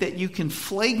 to think that you can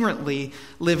flagrantly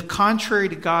live contrary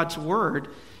to God's word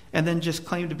and then just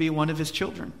claim to be one of his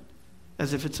children,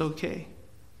 as if it's okay.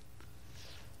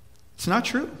 It's not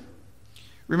true.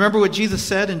 Remember what Jesus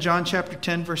said in John chapter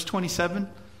 10, verse 27?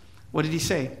 What did he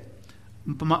say?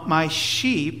 My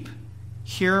sheep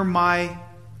hear my,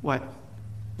 what?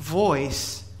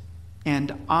 Voice,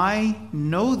 and I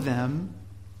know them,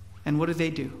 and what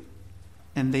do?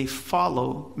 And they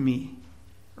follow me.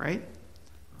 Right?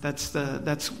 That's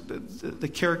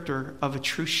the character of a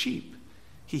true sheep.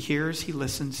 He hears, he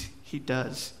listens, he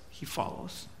does, he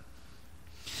follows.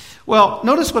 Well,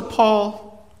 notice what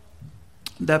Paul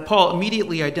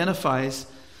immediately identifies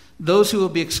those who will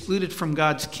be excluded from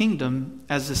God's kingdom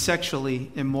as the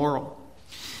sexually immoral.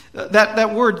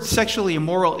 That word sexually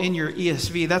immoral in your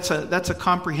ESV, that's a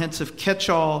comprehensive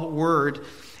catch-all word.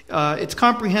 It's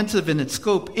comprehensive in its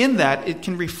scope in that it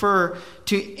can refer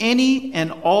to any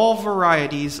and all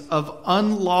varieties of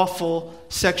unlawful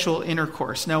sexual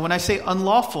intercourse. Now, when I say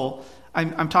unlawful,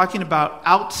 I'm talking about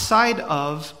outside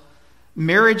of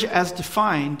marriage as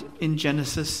defined in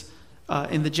Genesis,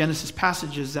 in the Genesis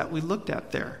passages that we looked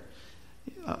at there.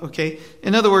 Okay?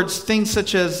 In other words, things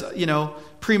such as,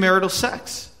 premarital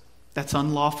sex. That's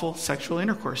unlawful sexual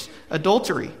intercourse.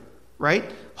 Adultery, right?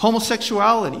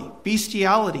 Homosexuality,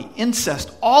 bestiality,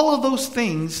 incest. All of those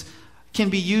things can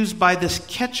be used by this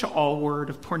catch-all word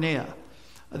of porneia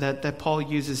that Paul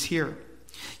uses here.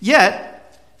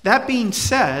 Yet, that being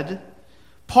said,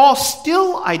 Paul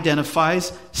still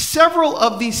identifies several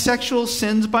of these sexual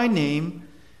sins by name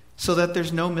so that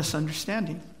there's no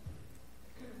misunderstanding.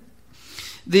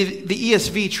 The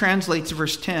ESV translates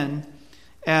verse 10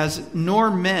 as nor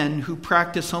men who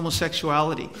practice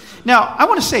homosexuality. Now, I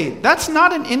want to say that's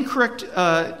not an incorrect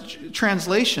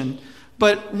translation,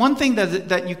 but one thing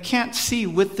that you can't see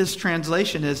with this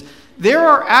translation is there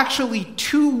are actually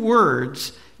two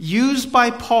words used by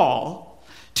Paul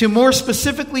to more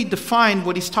specifically define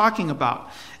what he's talking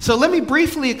about. So let me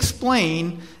briefly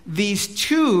explain these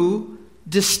two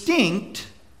distinct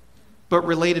but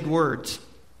related words.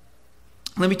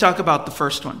 Let me talk about the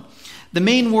first one. The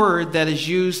main word that is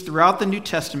used throughout the New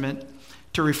Testament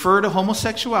to refer to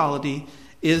homosexuality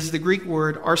is the Greek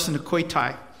word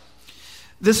arsenokoitai.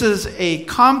 This is a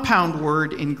compound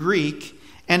word in Greek,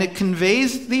 and it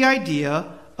conveys the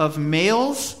idea of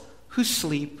males who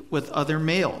sleep with other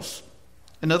males.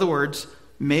 In other words,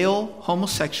 male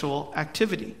homosexual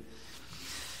activity.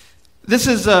 This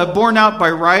is borne out by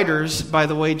writers, by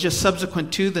the way, just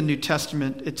subsequent to the New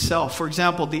Testament itself. For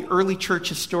example, the early church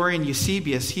historian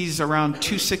Eusebius, he's around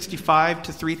 265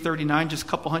 to 339, just a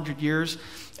couple hundred years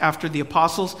after the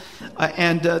apostles.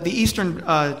 And the Eastern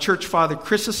church father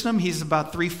Chrysostom, he's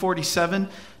about 347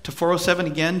 to 407,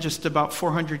 again, just about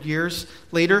 400 years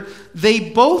later. They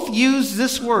both use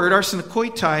this word,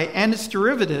 arsenokoitai, and its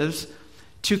derivatives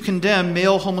to condemn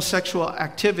male homosexual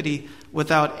activity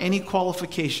without any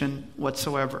qualification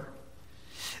whatsoever.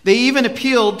 They even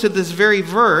appealed to this very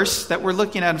verse that we're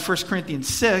looking at in 1 Corinthians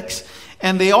 6,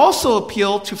 and they also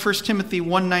appeal to 1 Timothy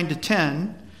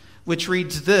 1:9-10, which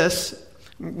reads this.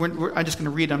 I'm just going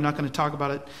to read it, I'm not going to talk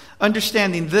about it.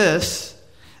 Understanding this,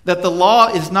 that the law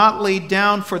is not laid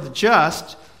down for the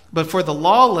just, but for the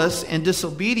lawless and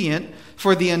disobedient,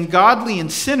 for the ungodly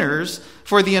and sinners,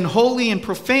 for the unholy and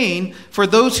profane, for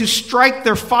those who strike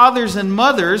their fathers and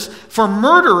mothers, for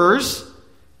murderers,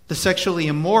 the sexually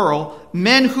immoral,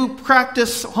 men who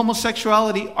practice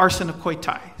homosexuality,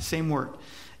 arsenokoitai, same word,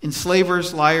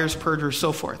 enslavers, liars, perjurers,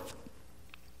 so forth.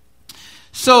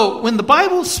 So when the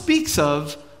Bible speaks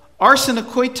of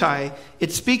arsenokoitai,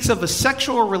 it speaks of a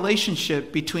sexual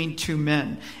relationship between two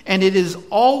men, and it is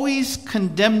always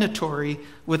condemnatory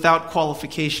without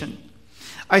qualification.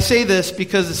 I say this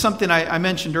because it's something I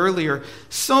mentioned earlier.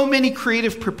 So many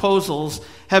creative proposals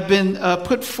have been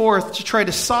put forth to try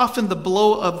to soften the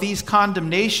blow of these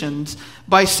condemnations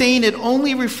by saying it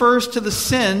only refers to the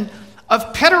sin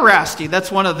of pederasty. That's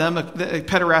one of them.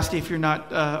 Pederasty, if you're not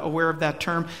aware of that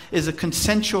term, is a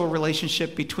consensual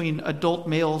relationship between adult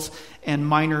males and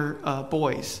minor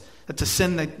boys. That's a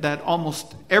sin that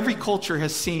almost every culture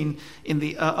has seen in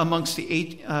the amongst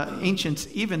the ancients,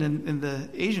 even in the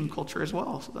Asian culture as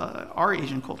well. Our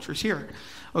Asian cultures here,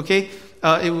 okay.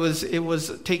 It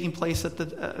was taking place at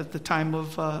the time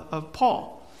of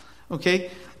Paul, okay.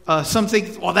 Some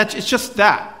think, well, it's just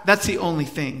that. That's the only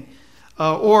thing.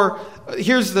 Or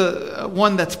here's the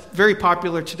one that's very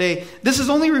popular today. This is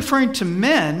only referring to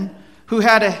men who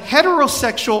had a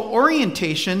heterosexual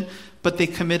orientation, but they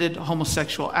committed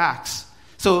homosexual acts.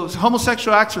 So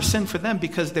homosexual acts were sin for them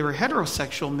because they were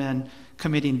heterosexual men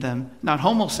committing them, not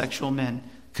homosexual men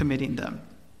committing them.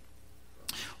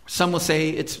 Some will say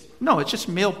it's just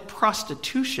male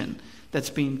prostitution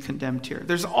that's being condemned here.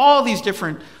 There's all these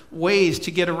different ways to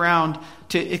get around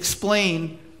to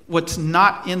explain what's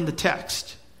not in the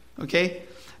text. Okay?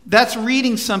 That's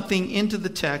reading something into the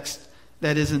text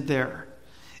that isn't there.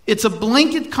 It's a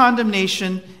blanket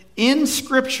condemnation in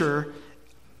Scripture,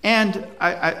 and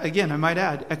I might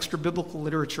add, extra-biblical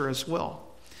literature as well.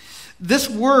 This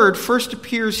word first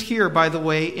appears here, by the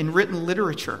way, in written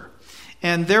literature,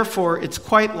 and therefore it's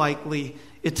quite likely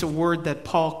it's a word that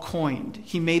Paul coined.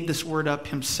 He made this word up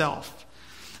himself.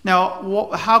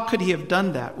 Now, how could he have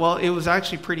done that? Well, it was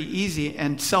actually pretty easy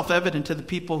and self-evident to the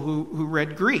people who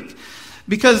read Greek,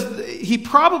 because he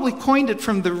probably coined it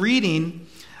from the reading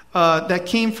that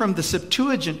came from the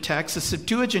Septuagint text. The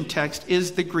Septuagint text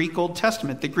is the Greek Old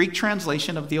Testament, the Greek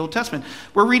translation of the Old Testament.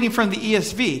 We're reading from the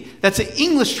ESV. That's an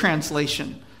English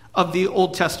translation of the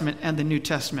Old Testament and the New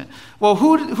Testament. Well,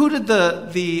 who did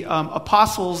the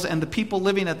apostles and the people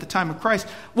living at the time of Christ,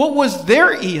 what was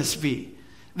their ESV?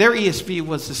 Their ESV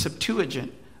was the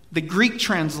Septuagint, the Greek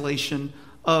translation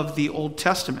of the Old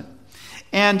Testament.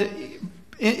 And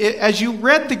as you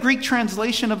read the Greek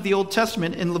translation of the Old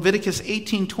Testament in Leviticus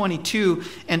 18:22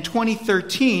 and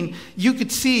 20:13, you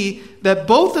could see that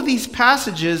both of these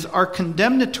passages are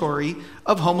condemnatory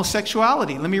of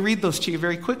homosexuality. Let me read those to you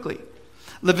very quickly.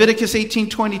 Leviticus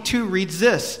 18:22 reads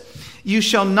this: "You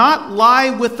shall not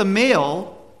lie with the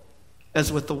male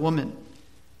as with the woman.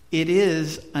 It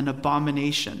is an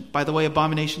abomination." By the way,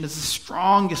 abomination is the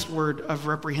strongest word of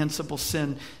reprehensible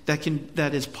sin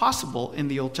that is possible in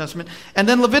the Old Testament. And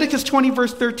then Leviticus 20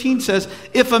 verse 13 says,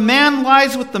 "If a man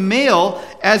lies with the male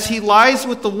as he lies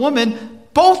with the woman,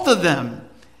 both of them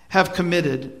have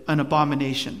committed an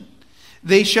abomination.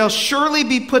 They shall surely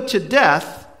be put to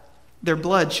death. Their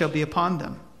blood shall be upon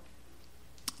them."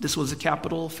 This was a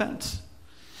capital offense.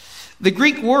 The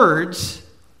Greek words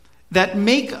that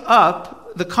make up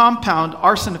the compound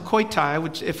arsenokoitai,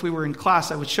 which if we were in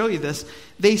class I would show you this,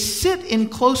 they sit in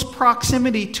close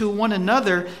proximity to one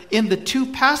another in the two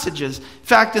passages. In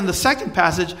fact, in the second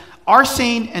passage,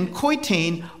 arsene and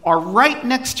koitain are right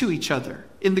next to each other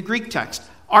in the Greek text.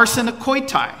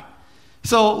 Arsenokoitai.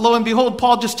 So lo and behold,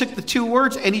 Paul just took the two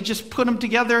words and he just put them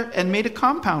together and made a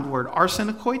compound word,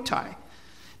 arsenokoitai.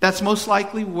 That's most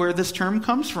likely where this term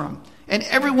comes from. And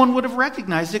everyone would have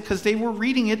recognized it because they were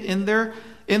reading it in their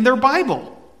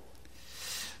Bible.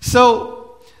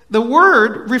 So the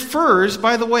word refers,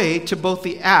 by the way, to both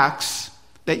the acts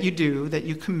that you do, that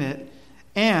you commit,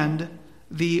 and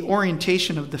the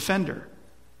orientation of the offender,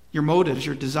 your motives,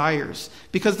 your desires.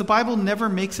 Because the Bible never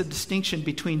makes a distinction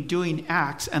between doing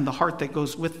acts and the heart that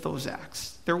goes with those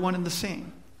acts. They're one and the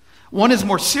same. One is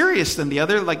more serious than the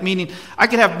other, like meaning I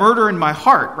could have murder in my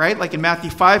heart, right? Like in Matthew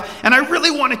 5, and I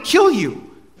really want to kill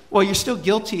you. Well, you're still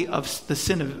guilty of the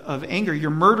sin of anger.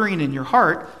 You're murdering in your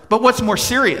heart. But what's more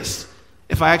serious?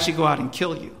 If I actually go out and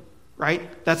kill you,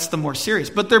 right? That's the more serious.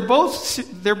 But they're both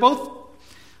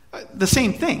the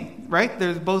same thing, right?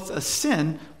 They're both a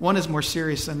sin. One is more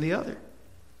serious than the other.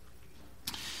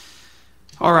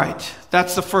 All right,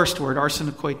 that's the first word,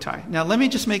 arsenokoitai. Now, let me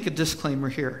just make a disclaimer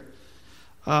here.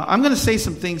 I'm going to say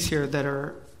some things here that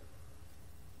are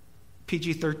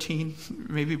PG-13,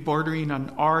 maybe bordering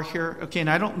on R here. Okay, and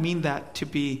I don't mean that to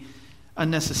be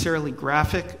unnecessarily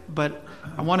graphic, but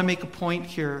I want to make a point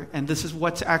here, and this is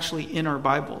what's actually in our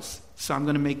Bibles. So I'm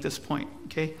going to make this point,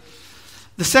 okay?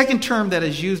 The second term that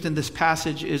is used in this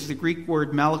passage is the Greek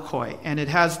word malakoi, and it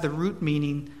has the root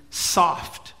meaning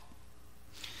soft.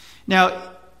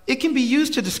 Now, it can be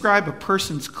used to describe a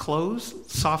person's clothes,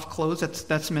 soft clothes.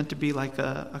 That's meant to be like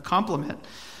a compliment.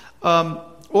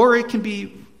 Or it can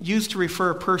be used to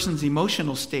refer a person's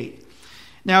emotional state.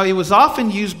 Now, it was often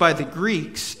used by the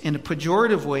Greeks in a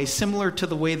pejorative way, similar to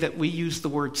the way that we use the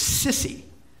word sissy.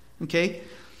 Okay?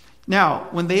 Now,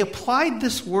 when they applied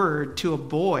this word to a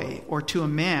boy or to a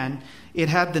man, it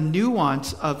had the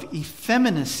nuance of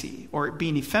effeminacy, or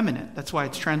being effeminate. That's why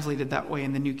it's translated that way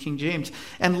in the New King James.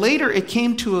 And later it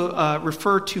came to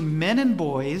refer to men and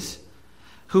boys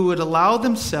who would allow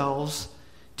themselves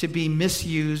to be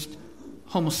misused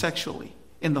homosexually,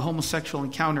 in the homosexual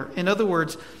encounter. In other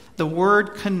words, the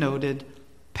word connoted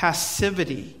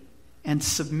passivity and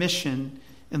submission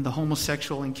in the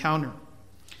homosexual encounter.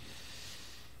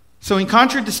 So in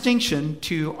contradistinction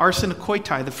to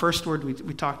arsenokoitai, the first word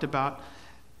we talked about,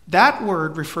 that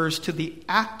word refers to the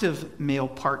active male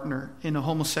partner in a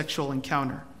homosexual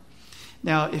encounter.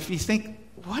 Now, if you think,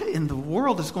 what in the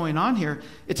world is going on here?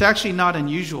 It's actually not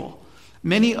unusual.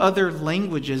 Many other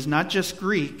languages, not just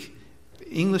Greek,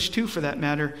 English too for that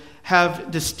matter, have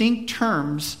distinct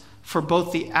terms for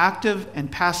both the active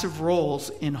and passive roles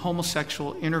in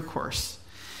homosexual intercourse.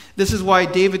 This is why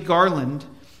David Garland,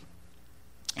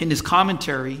 in his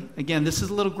commentary, again, this is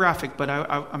a little graphic, but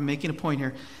I'm making a point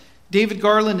here. David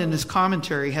Garland, in his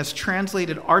commentary, has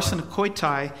translated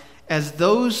arsenokoitai as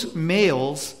those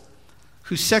males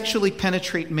who sexually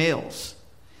penetrate males.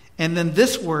 And then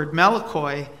this word,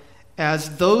 malakoi,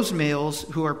 as those males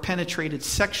who are penetrated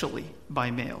sexually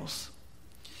by males.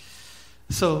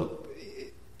 So,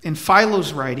 in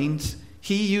Philo's writings,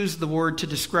 he used the word to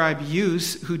describe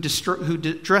youths who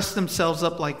dress themselves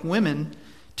up like women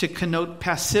to connote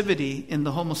passivity in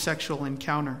the homosexual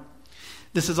encounter.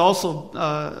 This is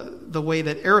also the way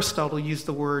that Aristotle used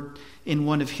the word in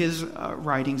one of his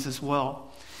writings as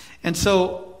well. And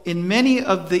so, in many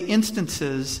of the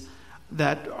instances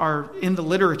that are in the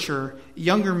literature,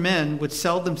 younger men would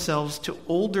sell themselves to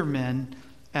older men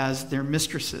as their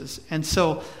mistresses. And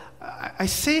so, I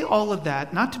say all of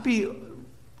that, not to be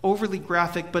overly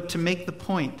graphic, but to make the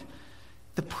point.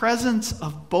 The presence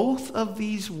of both of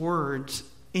these words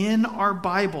in our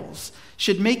Bibles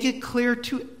should make it clear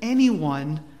to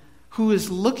anyone who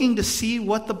is looking to see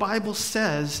what the Bible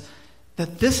says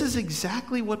that this is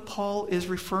exactly what Paul is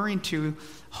referring to.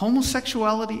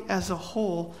 Homosexuality as a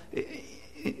whole,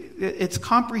 it's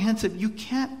comprehensive. You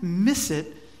can't miss it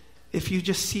if you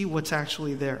just see what's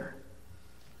actually there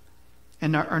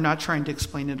and are not trying to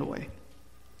explain it away.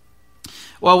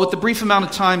 Well, with the brief amount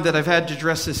of time that I've had to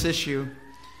address this issue,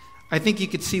 I think you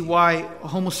could see why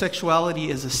homosexuality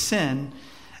is a sin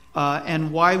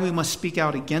and why we must speak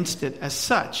out against it as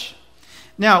such.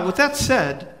 Now, with that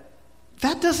said,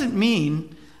 that doesn't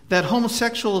mean that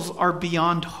homosexuals are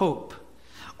beyond hope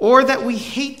or that we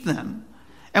hate them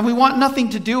and we want nothing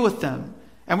to do with them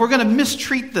and we're going to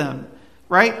mistreat them,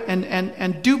 right?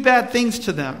 And do bad things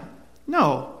to them.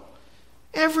 No.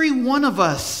 Every one of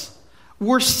us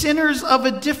were sinners of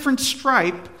a different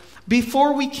stripe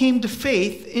before we came to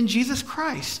faith in Jesus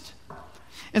Christ.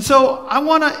 And so I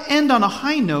want to end on a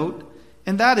high note,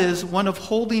 and that is one of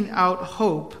holding out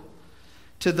hope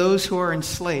to those who are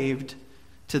enslaved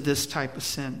to this type of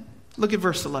sin. Look at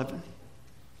verse 11.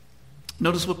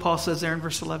 Notice what Paul says there in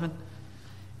verse 11.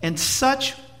 And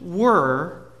such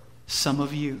were some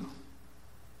of you.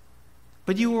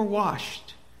 But you were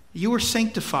washed. You were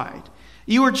sanctified.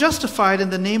 You are justified in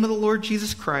the name of the Lord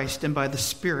Jesus Christ and by the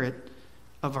Spirit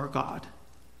of our God.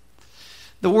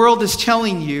 The world is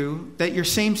telling you that your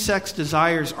same-sex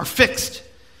desires are fixed.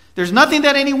 There's nothing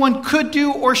that anyone could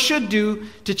do or should do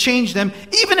to change them,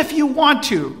 even if you want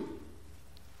to.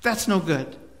 That's no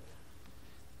good.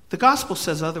 The gospel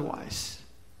says otherwise.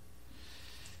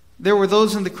 There were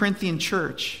those in the Corinthian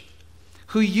church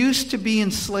who used to be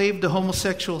enslaved to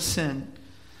homosexual sin,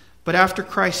 but after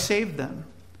Christ saved them,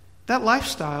 that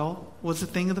lifestyle was a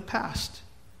thing of the past.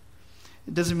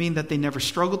 It doesn't mean that they never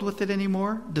struggled with it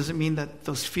anymore. It doesn't mean that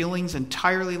those feelings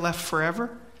entirely left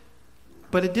forever.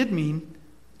 But it did mean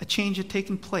a change had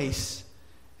taken place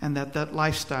and that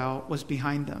lifestyle was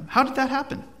behind them. How did that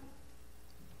happen?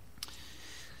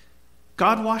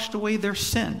 God washed away their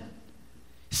sin,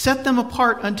 set them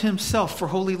apart unto himself for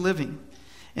holy living,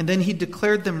 and then he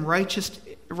declared them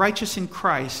righteous in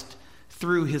Christ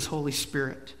through his Holy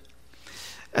Spirit.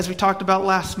 As we talked about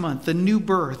last month, the new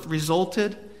birth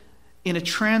resulted in a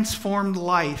transformed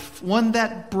life, one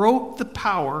that broke the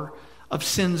power of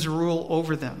sin's rule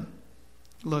over them.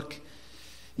 Look,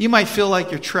 you might feel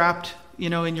like you're trapped,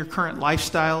 in your current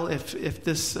lifestyle. If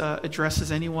this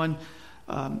addresses anyone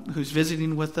who's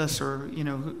visiting with us or,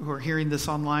 who are hearing this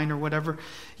online or whatever,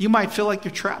 you might feel like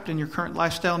you're trapped in your current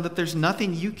lifestyle and that there's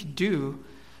nothing you could do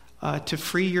to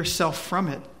free yourself from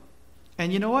it.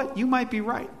 And you know what? You might be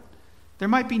right. There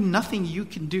might be nothing you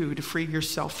can do to free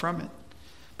yourself from it.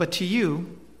 But to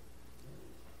you,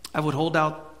 I would hold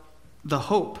out the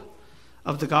hope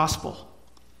of the gospel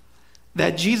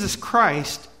that Jesus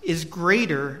Christ is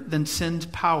greater than sin's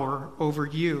power over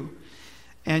you.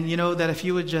 And that if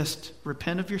you would just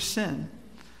repent of your sin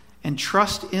and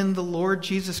trust in the Lord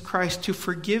Jesus Christ to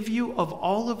forgive you of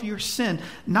all of your sin,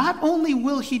 not only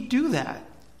will he do that,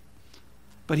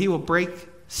 but he will break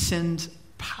sin's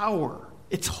power,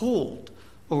 its hold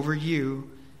over you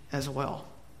as well.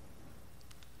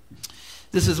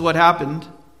 This is what happened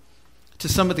to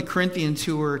some of the Corinthians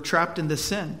who were trapped in this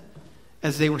sin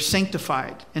as they were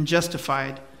sanctified and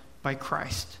justified by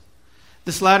Christ.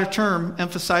 This latter term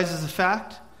emphasizes the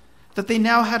fact that they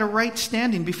now had a right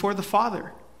standing before the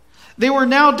Father. They were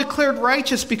now declared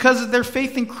righteous because of their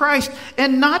faith in Christ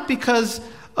and not because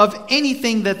of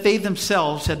anything that they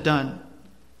themselves had done.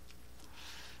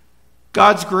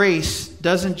 God's grace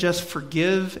doesn't just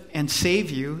forgive and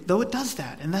save you, though it does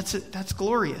that, and that's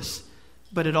glorious.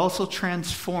 But it also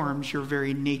transforms your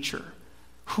very nature,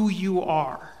 who you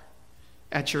are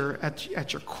at your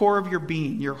core of your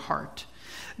being, your heart.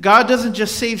 God doesn't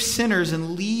just save sinners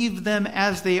and leave them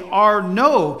as they are.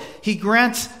 No, he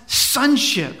grants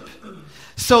sonship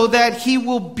so that he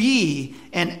will be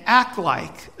and act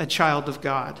like a child of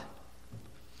God.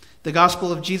 The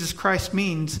gospel of Jesus Christ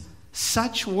means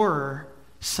such were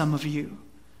some of you.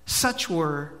 Such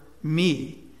were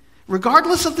me.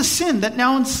 Regardless of the sin that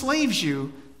now enslaves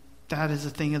you, that is a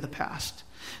thing of the past.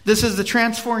 This is the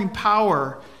transforming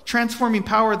power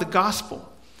of the gospel.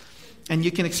 And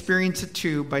you can experience it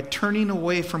too by turning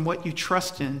away from what you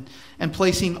trust in and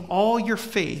placing all your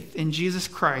faith in Jesus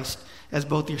Christ as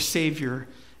both your Savior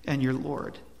and your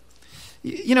Lord.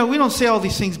 You know, we don't say all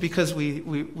these things because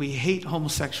we hate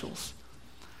homosexuals,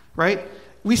 right?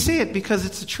 We say it because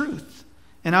it's the truth.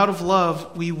 And out of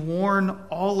love, we warn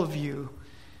all of you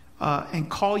and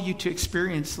call you to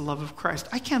experience the love of Christ.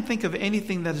 I can't think of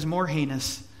anything that is more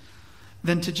heinous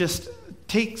than to just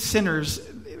take sinners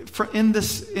in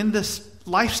this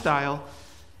lifestyle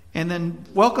and then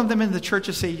welcome them into the church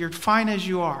and say, you're fine as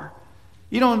you are.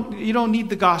 You don't need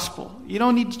the gospel. You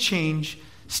don't need to change.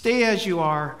 Stay as you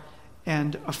are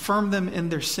and affirm them in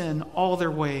their sin all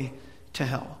their way to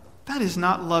hell. That is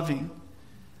not loving.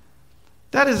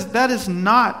 That is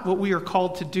not what we are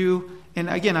called to do. And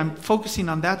again, I'm focusing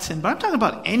on that sin, but I'm talking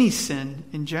about any sin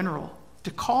in general.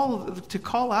 To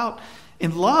call out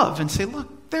in love and say,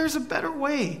 look, there's a better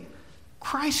way.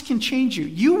 Christ can change you.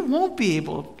 You won't be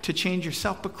able to change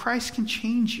yourself, but Christ can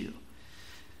change you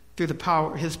through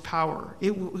his power.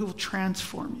 It will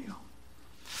transform you.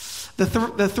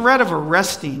 The threat of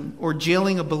arresting or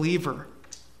jailing a believer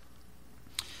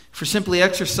for simply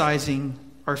exercising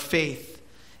our faith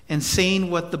and saying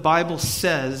what the Bible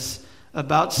says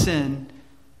about sin,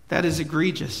 that is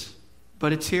egregious,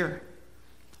 but it's here.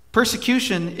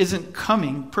 Persecution isn't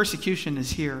coming. Persecution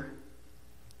is here.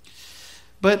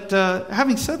 But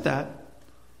having said that,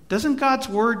 doesn't God's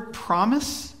word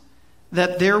promise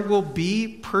that there will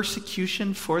be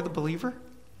persecution for the believer?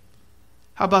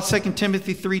 How about 2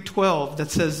 Timothy 3:12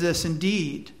 that says this,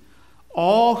 indeed,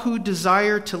 all who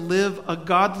desire to live a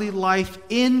godly life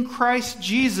in Christ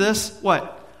Jesus,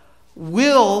 what?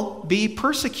 Will be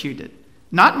persecuted.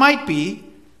 Not might be,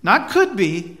 not could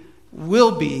be,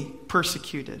 will be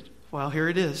persecuted. Well, here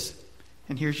it is.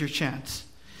 And here's your chance.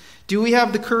 Do we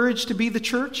have the courage to be the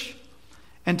church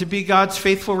and to be God's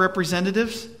faithful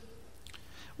representatives?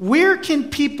 Where can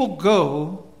people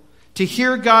go to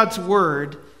hear God's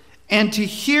word and to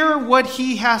hear what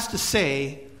he has to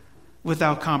say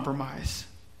without compromise?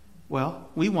 Well,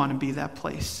 we want to be that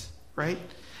place, right?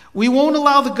 We won't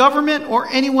allow the government or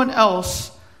anyone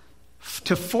else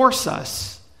to force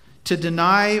us to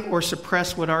deny or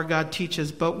suppress what our God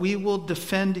teaches, but we will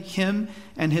defend him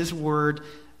and his word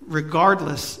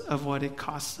regardless of what it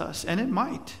costs us. And it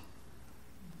might.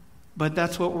 But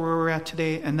that's what we're at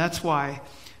today, and that's why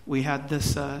we had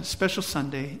this special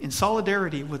Sunday in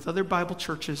solidarity with other Bible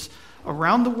churches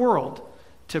around the world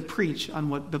to preach on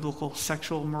what biblical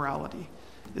sexual morality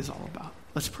is all about.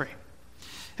 Let's pray.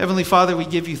 Heavenly Father, we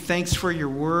give you thanks for your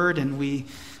word, and we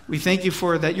thank you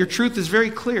for that your truth is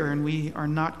very clear, and we are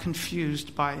not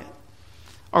confused by it.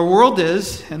 Our world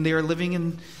is, and they are living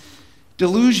in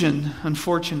delusion,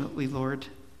 unfortunately, Lord.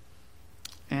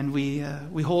 And we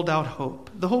hold out hope,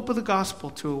 the hope of the gospel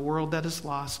to a world that is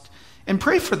lost, and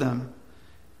pray for them.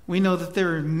 We know that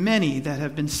there are many that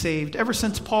have been saved ever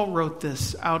since Paul wrote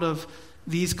this out of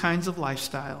these kinds of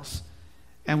lifestyles.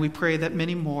 And we pray that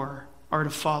many more are to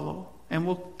follow and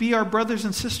will be our brothers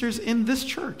and sisters in this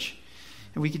church.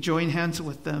 And we can join hands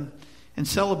with them and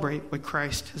celebrate what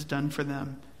Christ has done for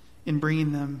them in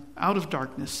bringing them out of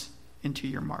darkness into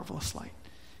your marvelous light.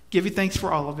 Give you thanks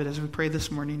for all of it as we pray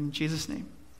this morning in Jesus' name.